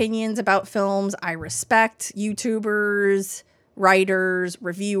whose opinions about films I respect? YouTubers, writers,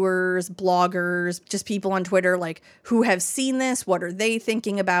 reviewers, bloggers, just people on Twitter who have seen this. What are they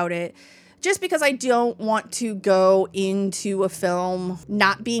thinking about it? Just because I don't want to go into a film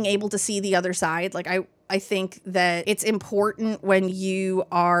not being able to see the other side. I think that it's important when you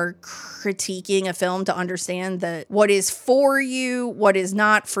are critiquing a film to understand that what is for you, what is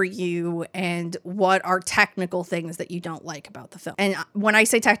not for you, and what are technical things that you don't like about the film. And when I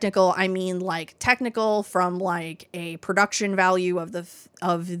say technical, I mean technical from a production value of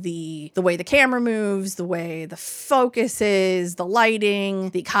the way the camera moves, the way the focus is, the lighting,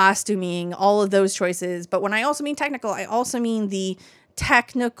 the costuming, all of those choices. But when I also mean technical, I also mean the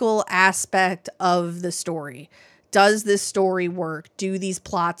technical aspect of the story. Does this story work? Do these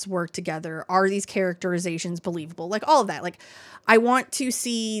plots work together? Are these characterizations believable? All of that. I want to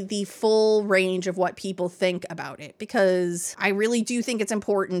see the full range of what people think about it, because I really do think it's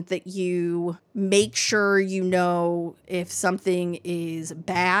important that you make sure you know if something is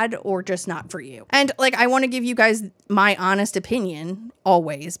bad or just not for you. And I want to give you guys my honest opinion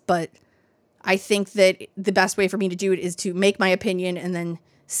always, but I think that the best way for me to do it is to make my opinion and then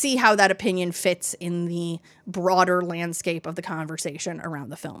see how that opinion fits in the broader landscape of the conversation around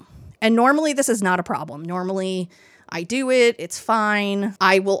the film. And normally this is not a problem. Normally I do it. It's fine.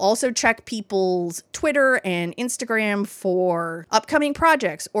 I will also check people's Twitter and Instagram for upcoming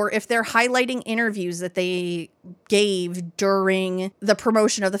projects, or if they're highlighting interviews that they gave during the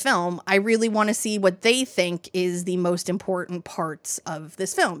promotion of the film. I really want to see what they think is the most important parts of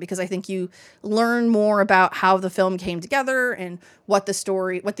this film, because I think you learn more about how the film came together and what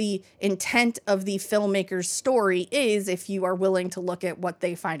the intent of the filmmaker's story is if you are willing to look at what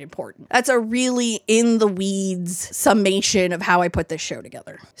they find important. That's a really in the weeds summation of how I put this show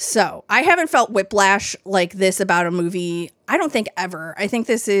together. So I haven't felt whiplash like this about a movie, I don't think ever. I think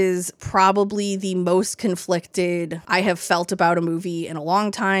this is probably the most conflicted I have felt about a movie in a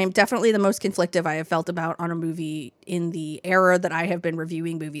long time. Definitely the most conflicted I have felt about on a movie in the era that I have been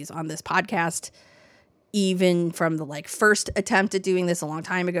reviewing movies on this podcast. Even from the first attempt at doing this a long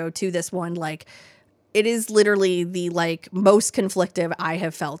time ago to this one, it is literally the most conflicted I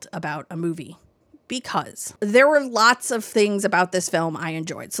have felt about a movie. Because there were lots of things about this film I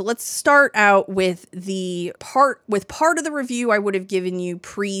enjoyed. So let's start out with part of the review I would have given you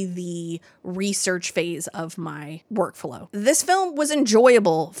pre the research phase of my workflow. This film was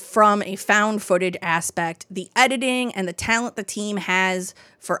enjoyable from a found footage aspect. The editing and the talent the team has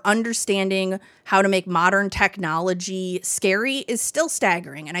for understanding how to make modern technology scary is still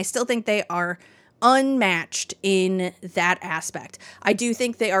staggering. And I still think they are unmatched in that aspect. I do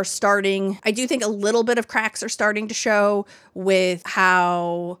think a little bit of cracks are starting to show with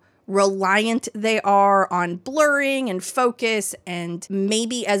how reliant they are on blurring and focus, and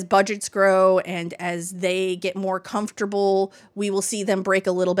maybe as budgets grow and as they get more comfortable, we will see them break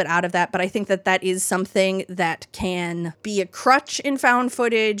a little bit out of that. But I think that is something that can be a crutch in found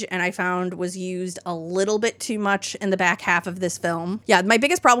footage, and I found was used a little bit too much in the back half of this film. Yeah, my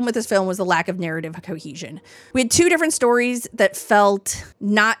biggest problem with this film was the lack of narrative cohesion. We had two different stories that felt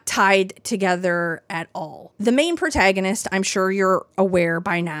not tied together at all. The main protagonist, I'm sure you're aware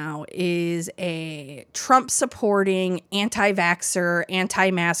by now, is a Trump-supporting, anti-vaxxer,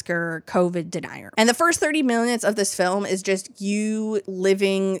 anti-masker, COVID denier. And the first 30 minutes of this film is just you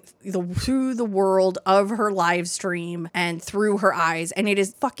living through the world of her live stream and through her eyes, and it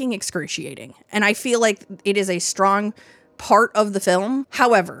is fucking excruciating. And I feel like it is a strong part of the film.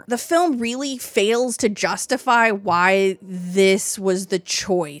 However, the film really fails to justify why this was the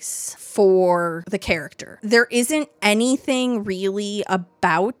choice for the character. There isn't anything really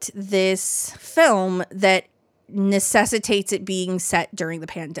about this film that necessitates it being set during the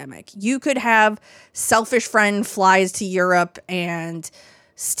pandemic. You could have selfish friend flies to Europe and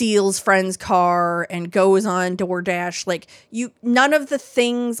steals friend's car and goes on DoorDash. None of the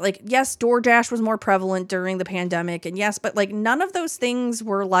things, yes, DoorDash was more prevalent during the pandemic, and yes, but none of those things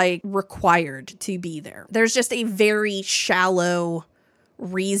were required to be there. There's just a very shallow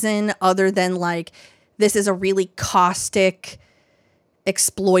reason other than this is a really caustic,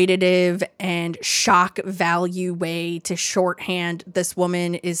 exploitative, and shock value way to shorthand this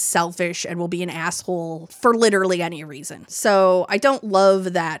woman is selfish and will be an asshole for literally any reason. So I don't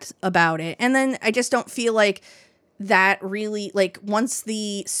love that about it. And then I just don't feel like that really, once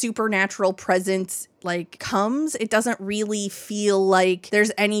the supernatural presence comes, it doesn't really feel like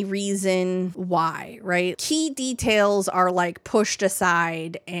there's any reason why, right? Key details are pushed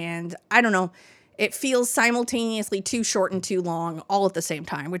aside, and I don't know, it feels simultaneously too short and too long all at the same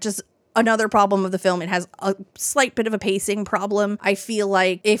time, which is another problem of the film. It has a slight bit of a pacing problem. I feel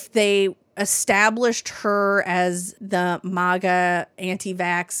like if they established her as the MAGA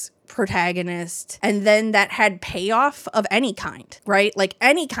anti-vax protagonist, and then that had payoff of any kind, right?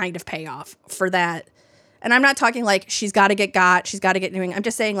 Any kind of payoff for that. And I'm not talking she's got to get doing. I'm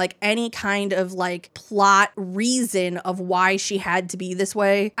just saying any kind of plot reason of why she had to be this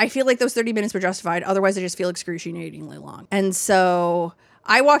way. I feel like those 30 minutes were justified. Otherwise, I just feel excruciatingly long. And so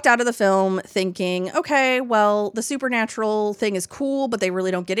I walked out of the film thinking, okay, well, the supernatural thing is cool, but they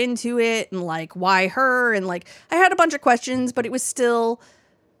really don't get into it. And why her? And I had a bunch of questions, but it was still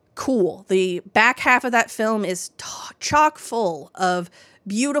cool. The back half of that film is chock full of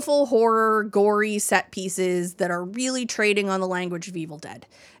beautiful horror, gory set pieces that are really trading on the language of Evil Dead.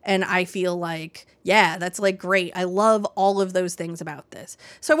 And I feel yeah, that's great. I love all of those things about this.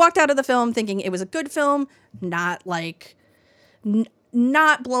 So I walked out of the film thinking it was a good film, not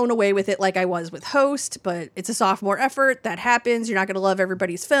not blown away with it like I was with Host, but it's a sophomore effort. That happens. You're not going to love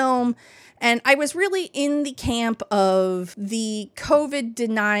everybody's film. And I was really in the camp of the COVID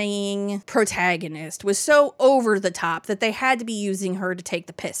denying protagonist was so over the top that they had to be using her to take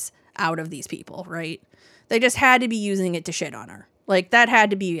the piss out of these people, right? They just had to be using it to shit on her. Like, that had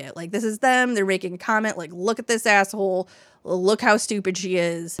to be it. Like, this is them. They're making a comment. Like, look at this asshole. Look how stupid she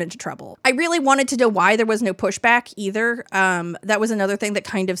is. Into trouble. I really wanted to know why there was no pushback either. That was another thing that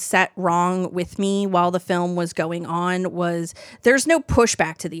kind of set wrong with me while the film was going on, was there's no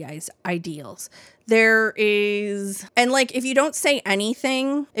pushback to the ideals. There is, and like, if you don't say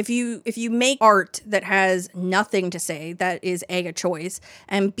anything, if you make art that has nothing to say, that is a choice,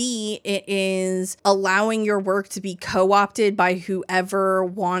 and B, it is allowing your work to be co-opted by whoever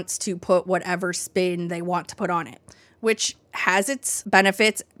wants to put whatever spin they want to put on it, which has its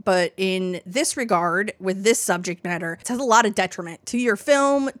benefits, but in this regard, with this subject matter, it has a lot of detriment to your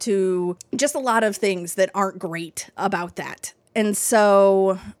film, to just a lot of things that aren't great about that. And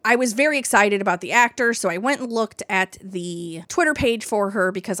so I was very excited about the actor, so I went and looked at the Twitter page for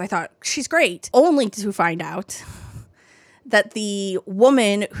her because I thought she's great, only to find out that the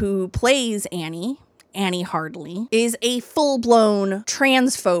woman who plays Annie Hardley, is a full-blown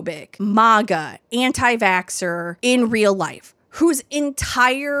transphobic, MAGA, anti-vaxxer in real life, whose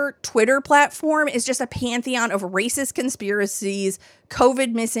entire Twitter platform is just a pantheon of racist conspiracies,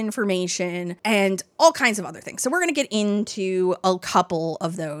 COVID misinformation, and all kinds of other things. So we're going to get into a couple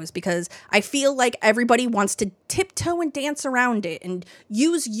of those because I feel like everybody wants to tiptoe and dance around it and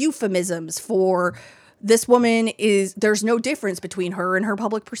use euphemisms for this woman. There's no difference between her and her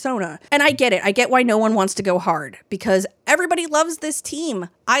public persona. And I get it. I get why no one wants to go hard because everybody loves this team.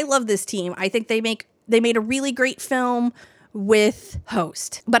 I love this team. I think they made a really great film with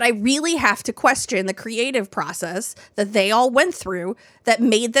Host. But I really have to question the creative process that they all went through that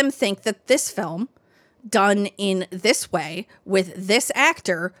made them think that this film, done in this way with this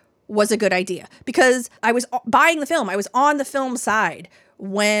actor, was a good idea. Because I was buying the film. I was on the film side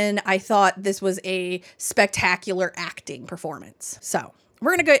when I thought this was a spectacular acting performance. So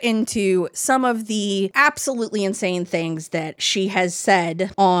we're going to go into some of the absolutely insane things that she has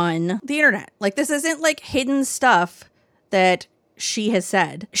said on the internet. Like, this isn't like hidden stuff that she has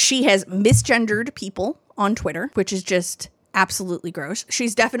said. She has misgendered people on Twitter, which is just absolutely gross.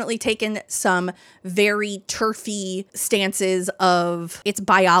 She's definitely taken some very turfy stances of it's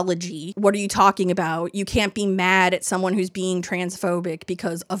biology. What are you talking about? You can't be mad at someone who's being transphobic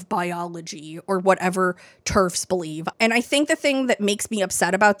because of biology or whatever turfs believe. And I think the thing that makes me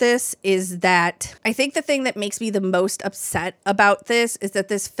upset about this is that the most upset about this is that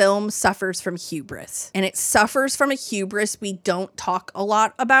this film suffers from hubris. And it suffers from a hubris we don't talk a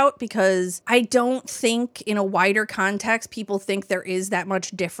lot about because I don't think in a wider context people think there is that much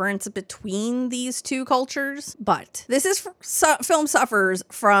difference between these two cultures. But this film suffers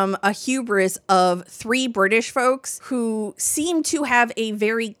from a hubris of three British folks who seem to have a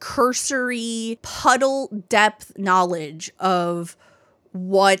very cursory, puddle depth knowledge of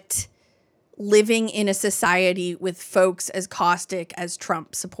what living in a society with folks as caustic as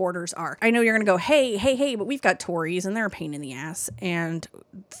Trump supporters are. I know you're going to go, hey, but we've got Tories and they're a pain in the ass and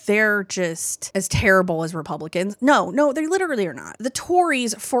they're just as terrible as Republicans. No, they literally are not. The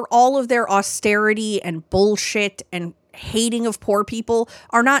Tories, for all of their austerity and bullshit and hating of poor people,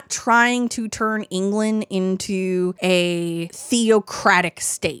 are not trying to turn England into a theocratic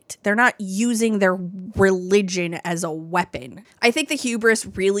state. They're not using their religion as a weapon. I think the hubris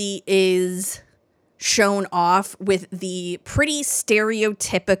really is shown off with the pretty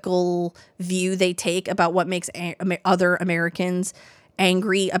stereotypical view they take about what makes other Americans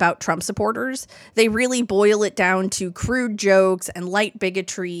angry about Trump supporters. They really boil it down to crude jokes and light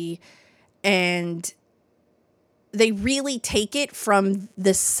bigotry, and they really take it from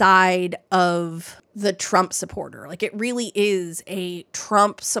the side of the Trump supporter. Like, it really is a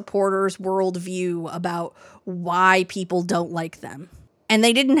Trump supporter's worldview about why people don't like them. And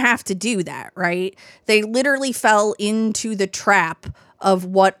they didn't have to do that, right? They literally fell into the trap of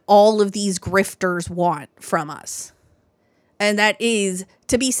what all of these grifters want from us. And that is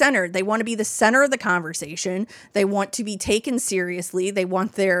to be centered. They want to be the center of the conversation. They want to be taken seriously. They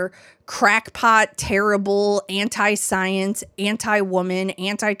want their crackpot, terrible, anti-science, anti-woman,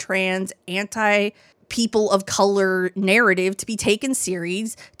 anti-trans, anti-people of color narrative to be taken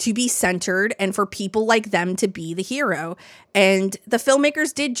serious, to be centered, and for people like them to be the hero. And the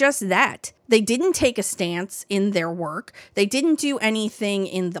filmmakers did just that. They didn't take a stance in their work. They didn't do anything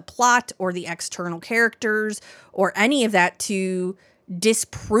in the plot or the external characters or any of that to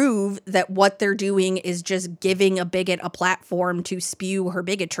disprove that what they're doing is just giving a bigot a platform to spew her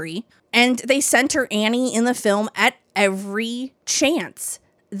bigotry. And they center Annie in the film at every chance.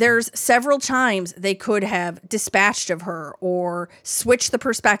 There's several times they could have dispatched of her or switched the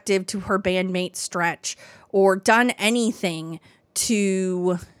perspective to her bandmate Stretch or done anything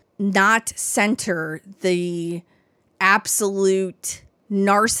to not center the absolute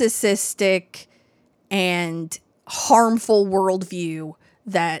narcissistic and harmful worldview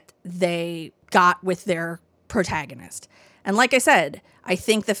that they got with their protagonist. And like I said, I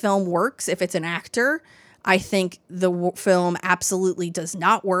think the film works if it's an actor. I think the film absolutely does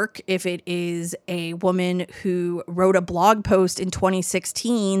not work if it is a woman who wrote a blog post in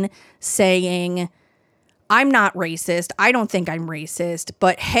 2016 saying, I'm not racist. I don't think I'm racist.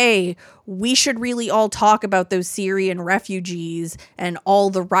 But hey, we should really all talk about those Syrian refugees and all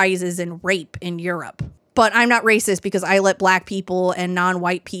the rises in rape in Europe. But I'm not racist because I let black people and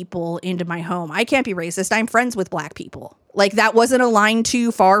non-white people into my home. I can't be racist. I'm friends with black people. Like, that wasn't a line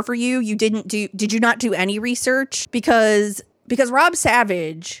too far for you. Did you not do any research? Because Rob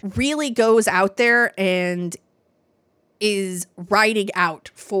Savage really goes out there and is riding out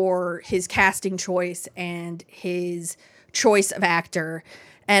for his casting choice and his choice of actor.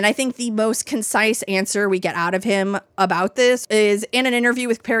 And I think the most concise answer we get out of him about this is in an interview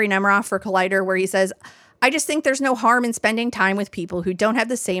with Perry Nemiroff for Collider, where he says, I just think there's no harm in spending time with people who don't have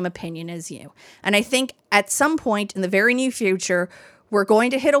the same opinion as you. And I think at some point in the very near future, we're going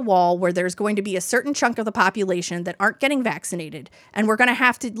to hit a wall where there's going to be a certain chunk of the population that aren't getting vaccinated. And we're going to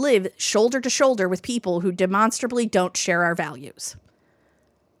have to live shoulder to shoulder with people who demonstrably don't share our values.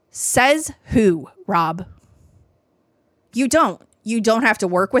 Says who, Rob? You don't. You don't have to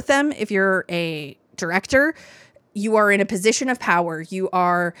work with them if you're a director. You are in a position of power. You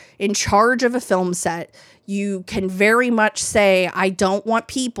are in charge of a film set. You can very much say, I don't want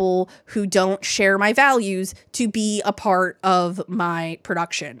people who don't share my values to be a part of my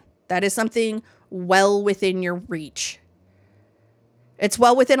production. That is something well within your reach. It's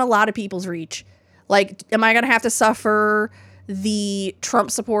well within a lot of people's reach. Like, am I going to have to suffer the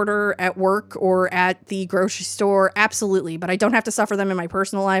Trump supporter at work or at the grocery store? Absolutely. But I don't have to suffer them in my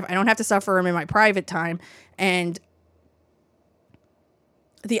personal life. I don't have to suffer them in my private time. And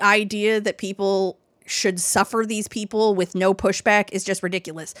the idea that people should suffer these people with no pushback is just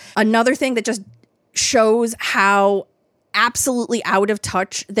ridiculous. Another thing that just shows how absolutely out of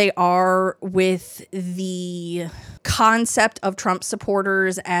touch they are with the concept of Trump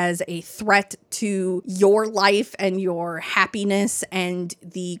supporters as a threat to your life and your happiness and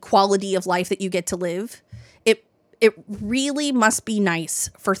the quality of life that you get to live. It really must be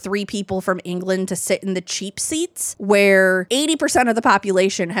nice for 3 people from England to sit in the cheap seats where 80% of the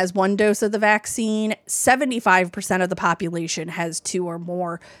population has 1 dose of the vaccine, 75% of the population has 2 or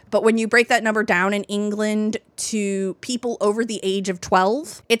more. But when you break that number down in England to people over the age of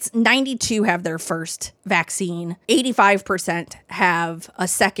 12, it's 92 have their first vaccine, 85% have a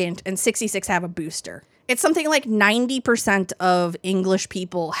second, and 66 have a booster. It's something like 90% of English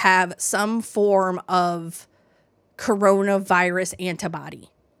people have some form of coronavirus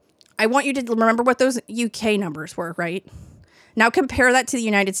antibody. I want you to remember what those UK numbers were, right? Now compare that to the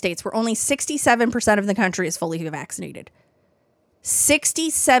United States, where only 67% of the country is fully vaccinated.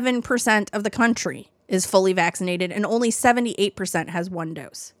 67% of the country is fully vaccinated, and only 78% has 1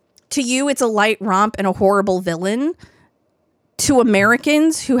 dose. To you, it's a light romp and a horrible villain. To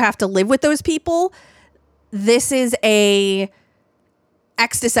Americans who have to live with those people, this is a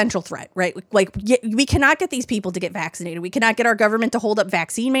existential threat, right? Like, we cannot get these people to get vaccinated. We cannot get our government to hold up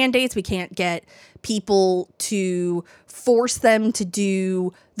vaccine mandates. We can't get people to force them to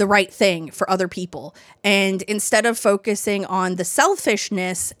do the right thing for other people. And instead of focusing on the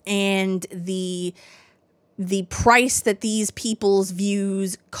selfishness and the price that these people's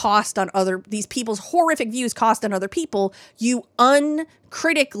views cost on these people's horrific views cost on other people, you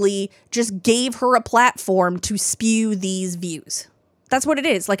uncritically just gave her a platform to spew these views. That's what it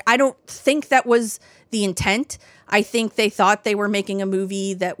is. Like, I don't think that was the intent. I think they thought they were making a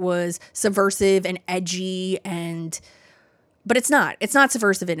movie that was subversive and edgy, but it's not. It's not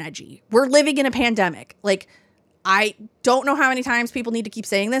subversive and edgy. We're living in a pandemic. Like, I don't know how many times people need to keep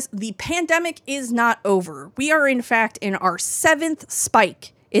saying this. The pandemic is not over. We are, in fact, in our 7th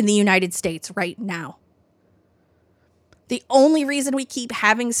spike in the United States right now. The only reason we keep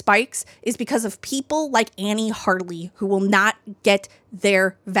having spikes is because of people like Annie Hartley who will not get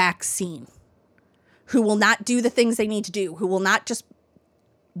their vaccine, who will not do the things they need to do, who will not just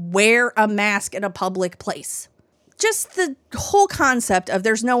wear a mask in a public place. Just the whole concept of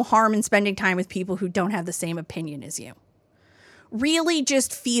there's no harm in spending time with people who don't have the same opinion as you really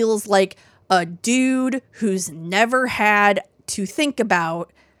just feels like a dude who's never had to think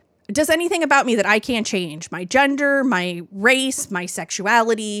about, does anything about me that I can't change? My gender, my race, my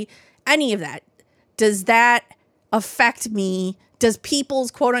sexuality, any of that. Does that affect me? Does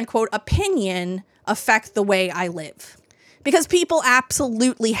people's quote unquote opinion affect the way I live? Because people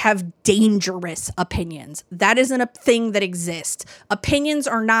absolutely have dangerous opinions. That isn't a thing that exists. Opinions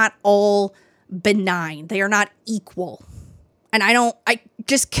are not all benign. They are not equal. And I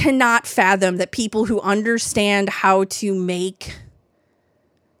just cannot fathom that people who understand how to make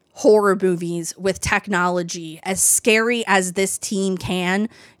horror movies with technology, as scary as this team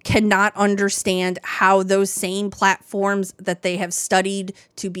cannot understand how those same platforms that they have studied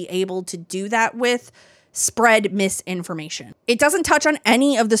to be able to do that with spread misinformation. It doesn't touch on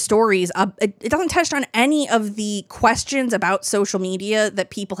any of the stories. It doesn't touch on any of the questions about social media that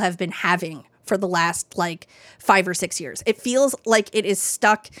people have been having for the last 5 or 6 years. It feels like it is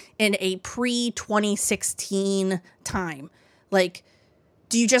stuck in a pre-2016 time.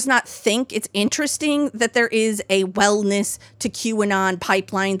 Do you just not think it's interesting that there is a wellness to QAnon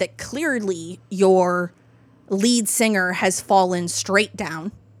pipeline that clearly your lead singer has fallen straight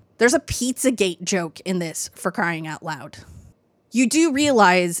down? There's a Pizzagate joke in this, for crying out loud. You do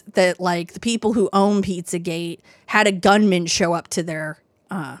realize that the people who own Pizzagate had a gunman show up to their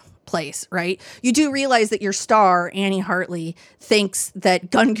place, right? You do realize that your star, Annie Hartley, thinks that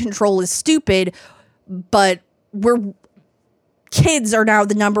gun control is stupid, but kids are now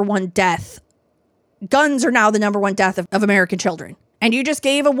the number one death. Guns are now the number one death of American children. And you just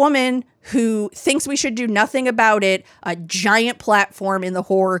gave a woman who thinks we should do nothing about it a giant platform in the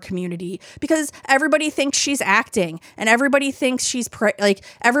horror community because everybody thinks she's acting and everybody thinks she's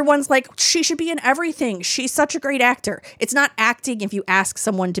everyone's like, she should be in everything. She's such a great actor. It's not acting if you ask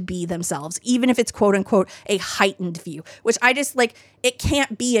someone to be themselves, even if it's quote unquote a heightened view, which I just it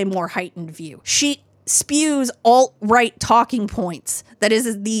can't be a more heightened view. She spews alt-right talking points that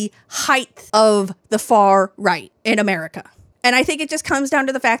is the height of the far right in America. And I think it just comes down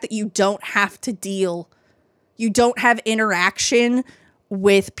to the fact that you don't have interaction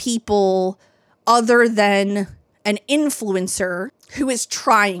with people other than an influencer who is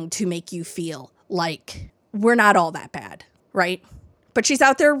trying to make you feel like we're not all that bad, right? But she's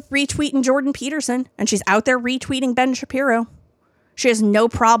out there retweeting Jordan Peterson and she's out there retweeting Ben Shapiro. She has no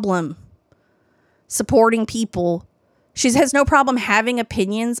problem supporting people. She has no problem having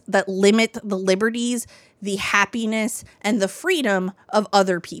opinions that limit the liberties, the happiness, and the freedom of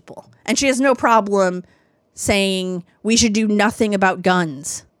other people. And she has no problem saying we should do nothing about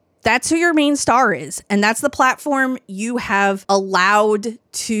guns. That's who your main star is. And that's the platform you have allowed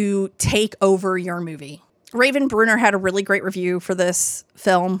to take over your movie. Raven Bruner had a really great review for this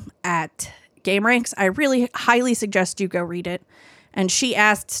film at GameRanks. I really highly suggest you go read it. And she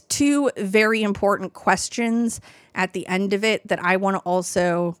asked 2 very important questions at the end of it that I want to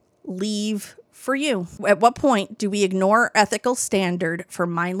also leave for you. At what point do we ignore ethical standard for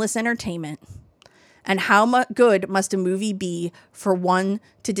mindless entertainment? And how good must a movie be for one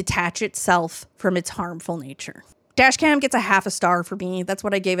to detach itself from its harmful nature? Dashcam gets a 0.5 star for me. That's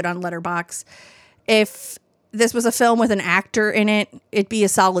what I gave it on Letterboxd. If this was a film with an actor in it, it'd be a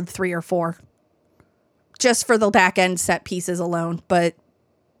solid 3 or 4. Just for the back end set pieces alone. But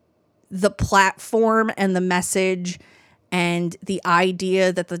the platform and the message and the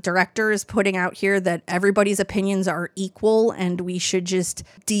idea that the director is putting out here that everybody's opinions are equal and we should just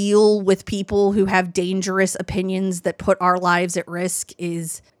deal with people who have dangerous opinions that put our lives at risk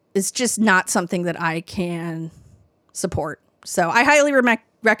is just not something that I can support. So I highly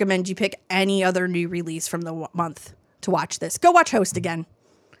recommend you pick any other new release from the month to watch this. Go watch Host again.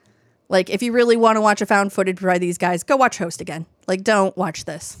 If you really want to watch a found footage by these guys, go watch Host again. Don't watch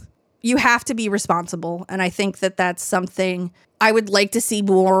this. You have to be responsible. And I think that that's something I would like to see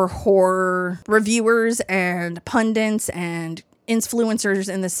more horror reviewers and pundits and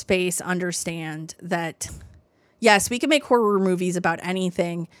influencers in the space understand that, yes, we can make horror movies about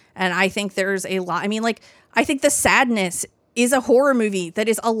anything. And I think there's a lot. I think The Sadness is a horror movie that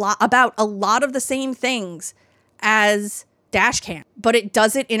is about a lot of the same things as Dashcam, but it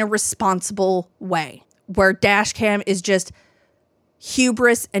does it in a responsible way where Dashcam is just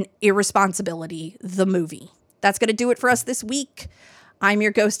hubris and irresponsibility, the movie. That's going to do it for us this week. I'm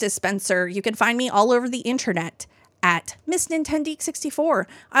your ghostess, Spencer. You can find me all over the internet at Miss Nintendeek64.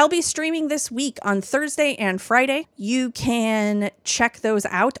 I'll be streaming this week on Thursday and Friday. You can check those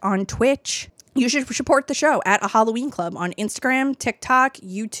out on Twitch. You should support the show at A Halloween Club on Instagram, TikTok,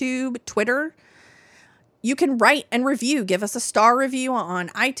 YouTube, Twitter. You can write and review. Give us a star review on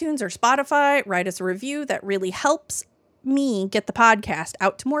iTunes or Spotify. Write us a review. That really helps me get the podcast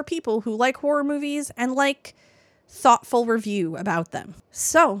out to more people who like horror movies and like thoughtful review about them.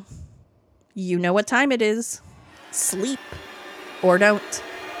 So, you know what time it is. Sleep or don't.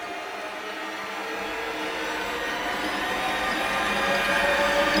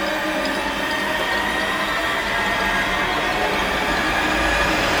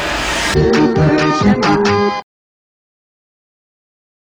 Super Shambo.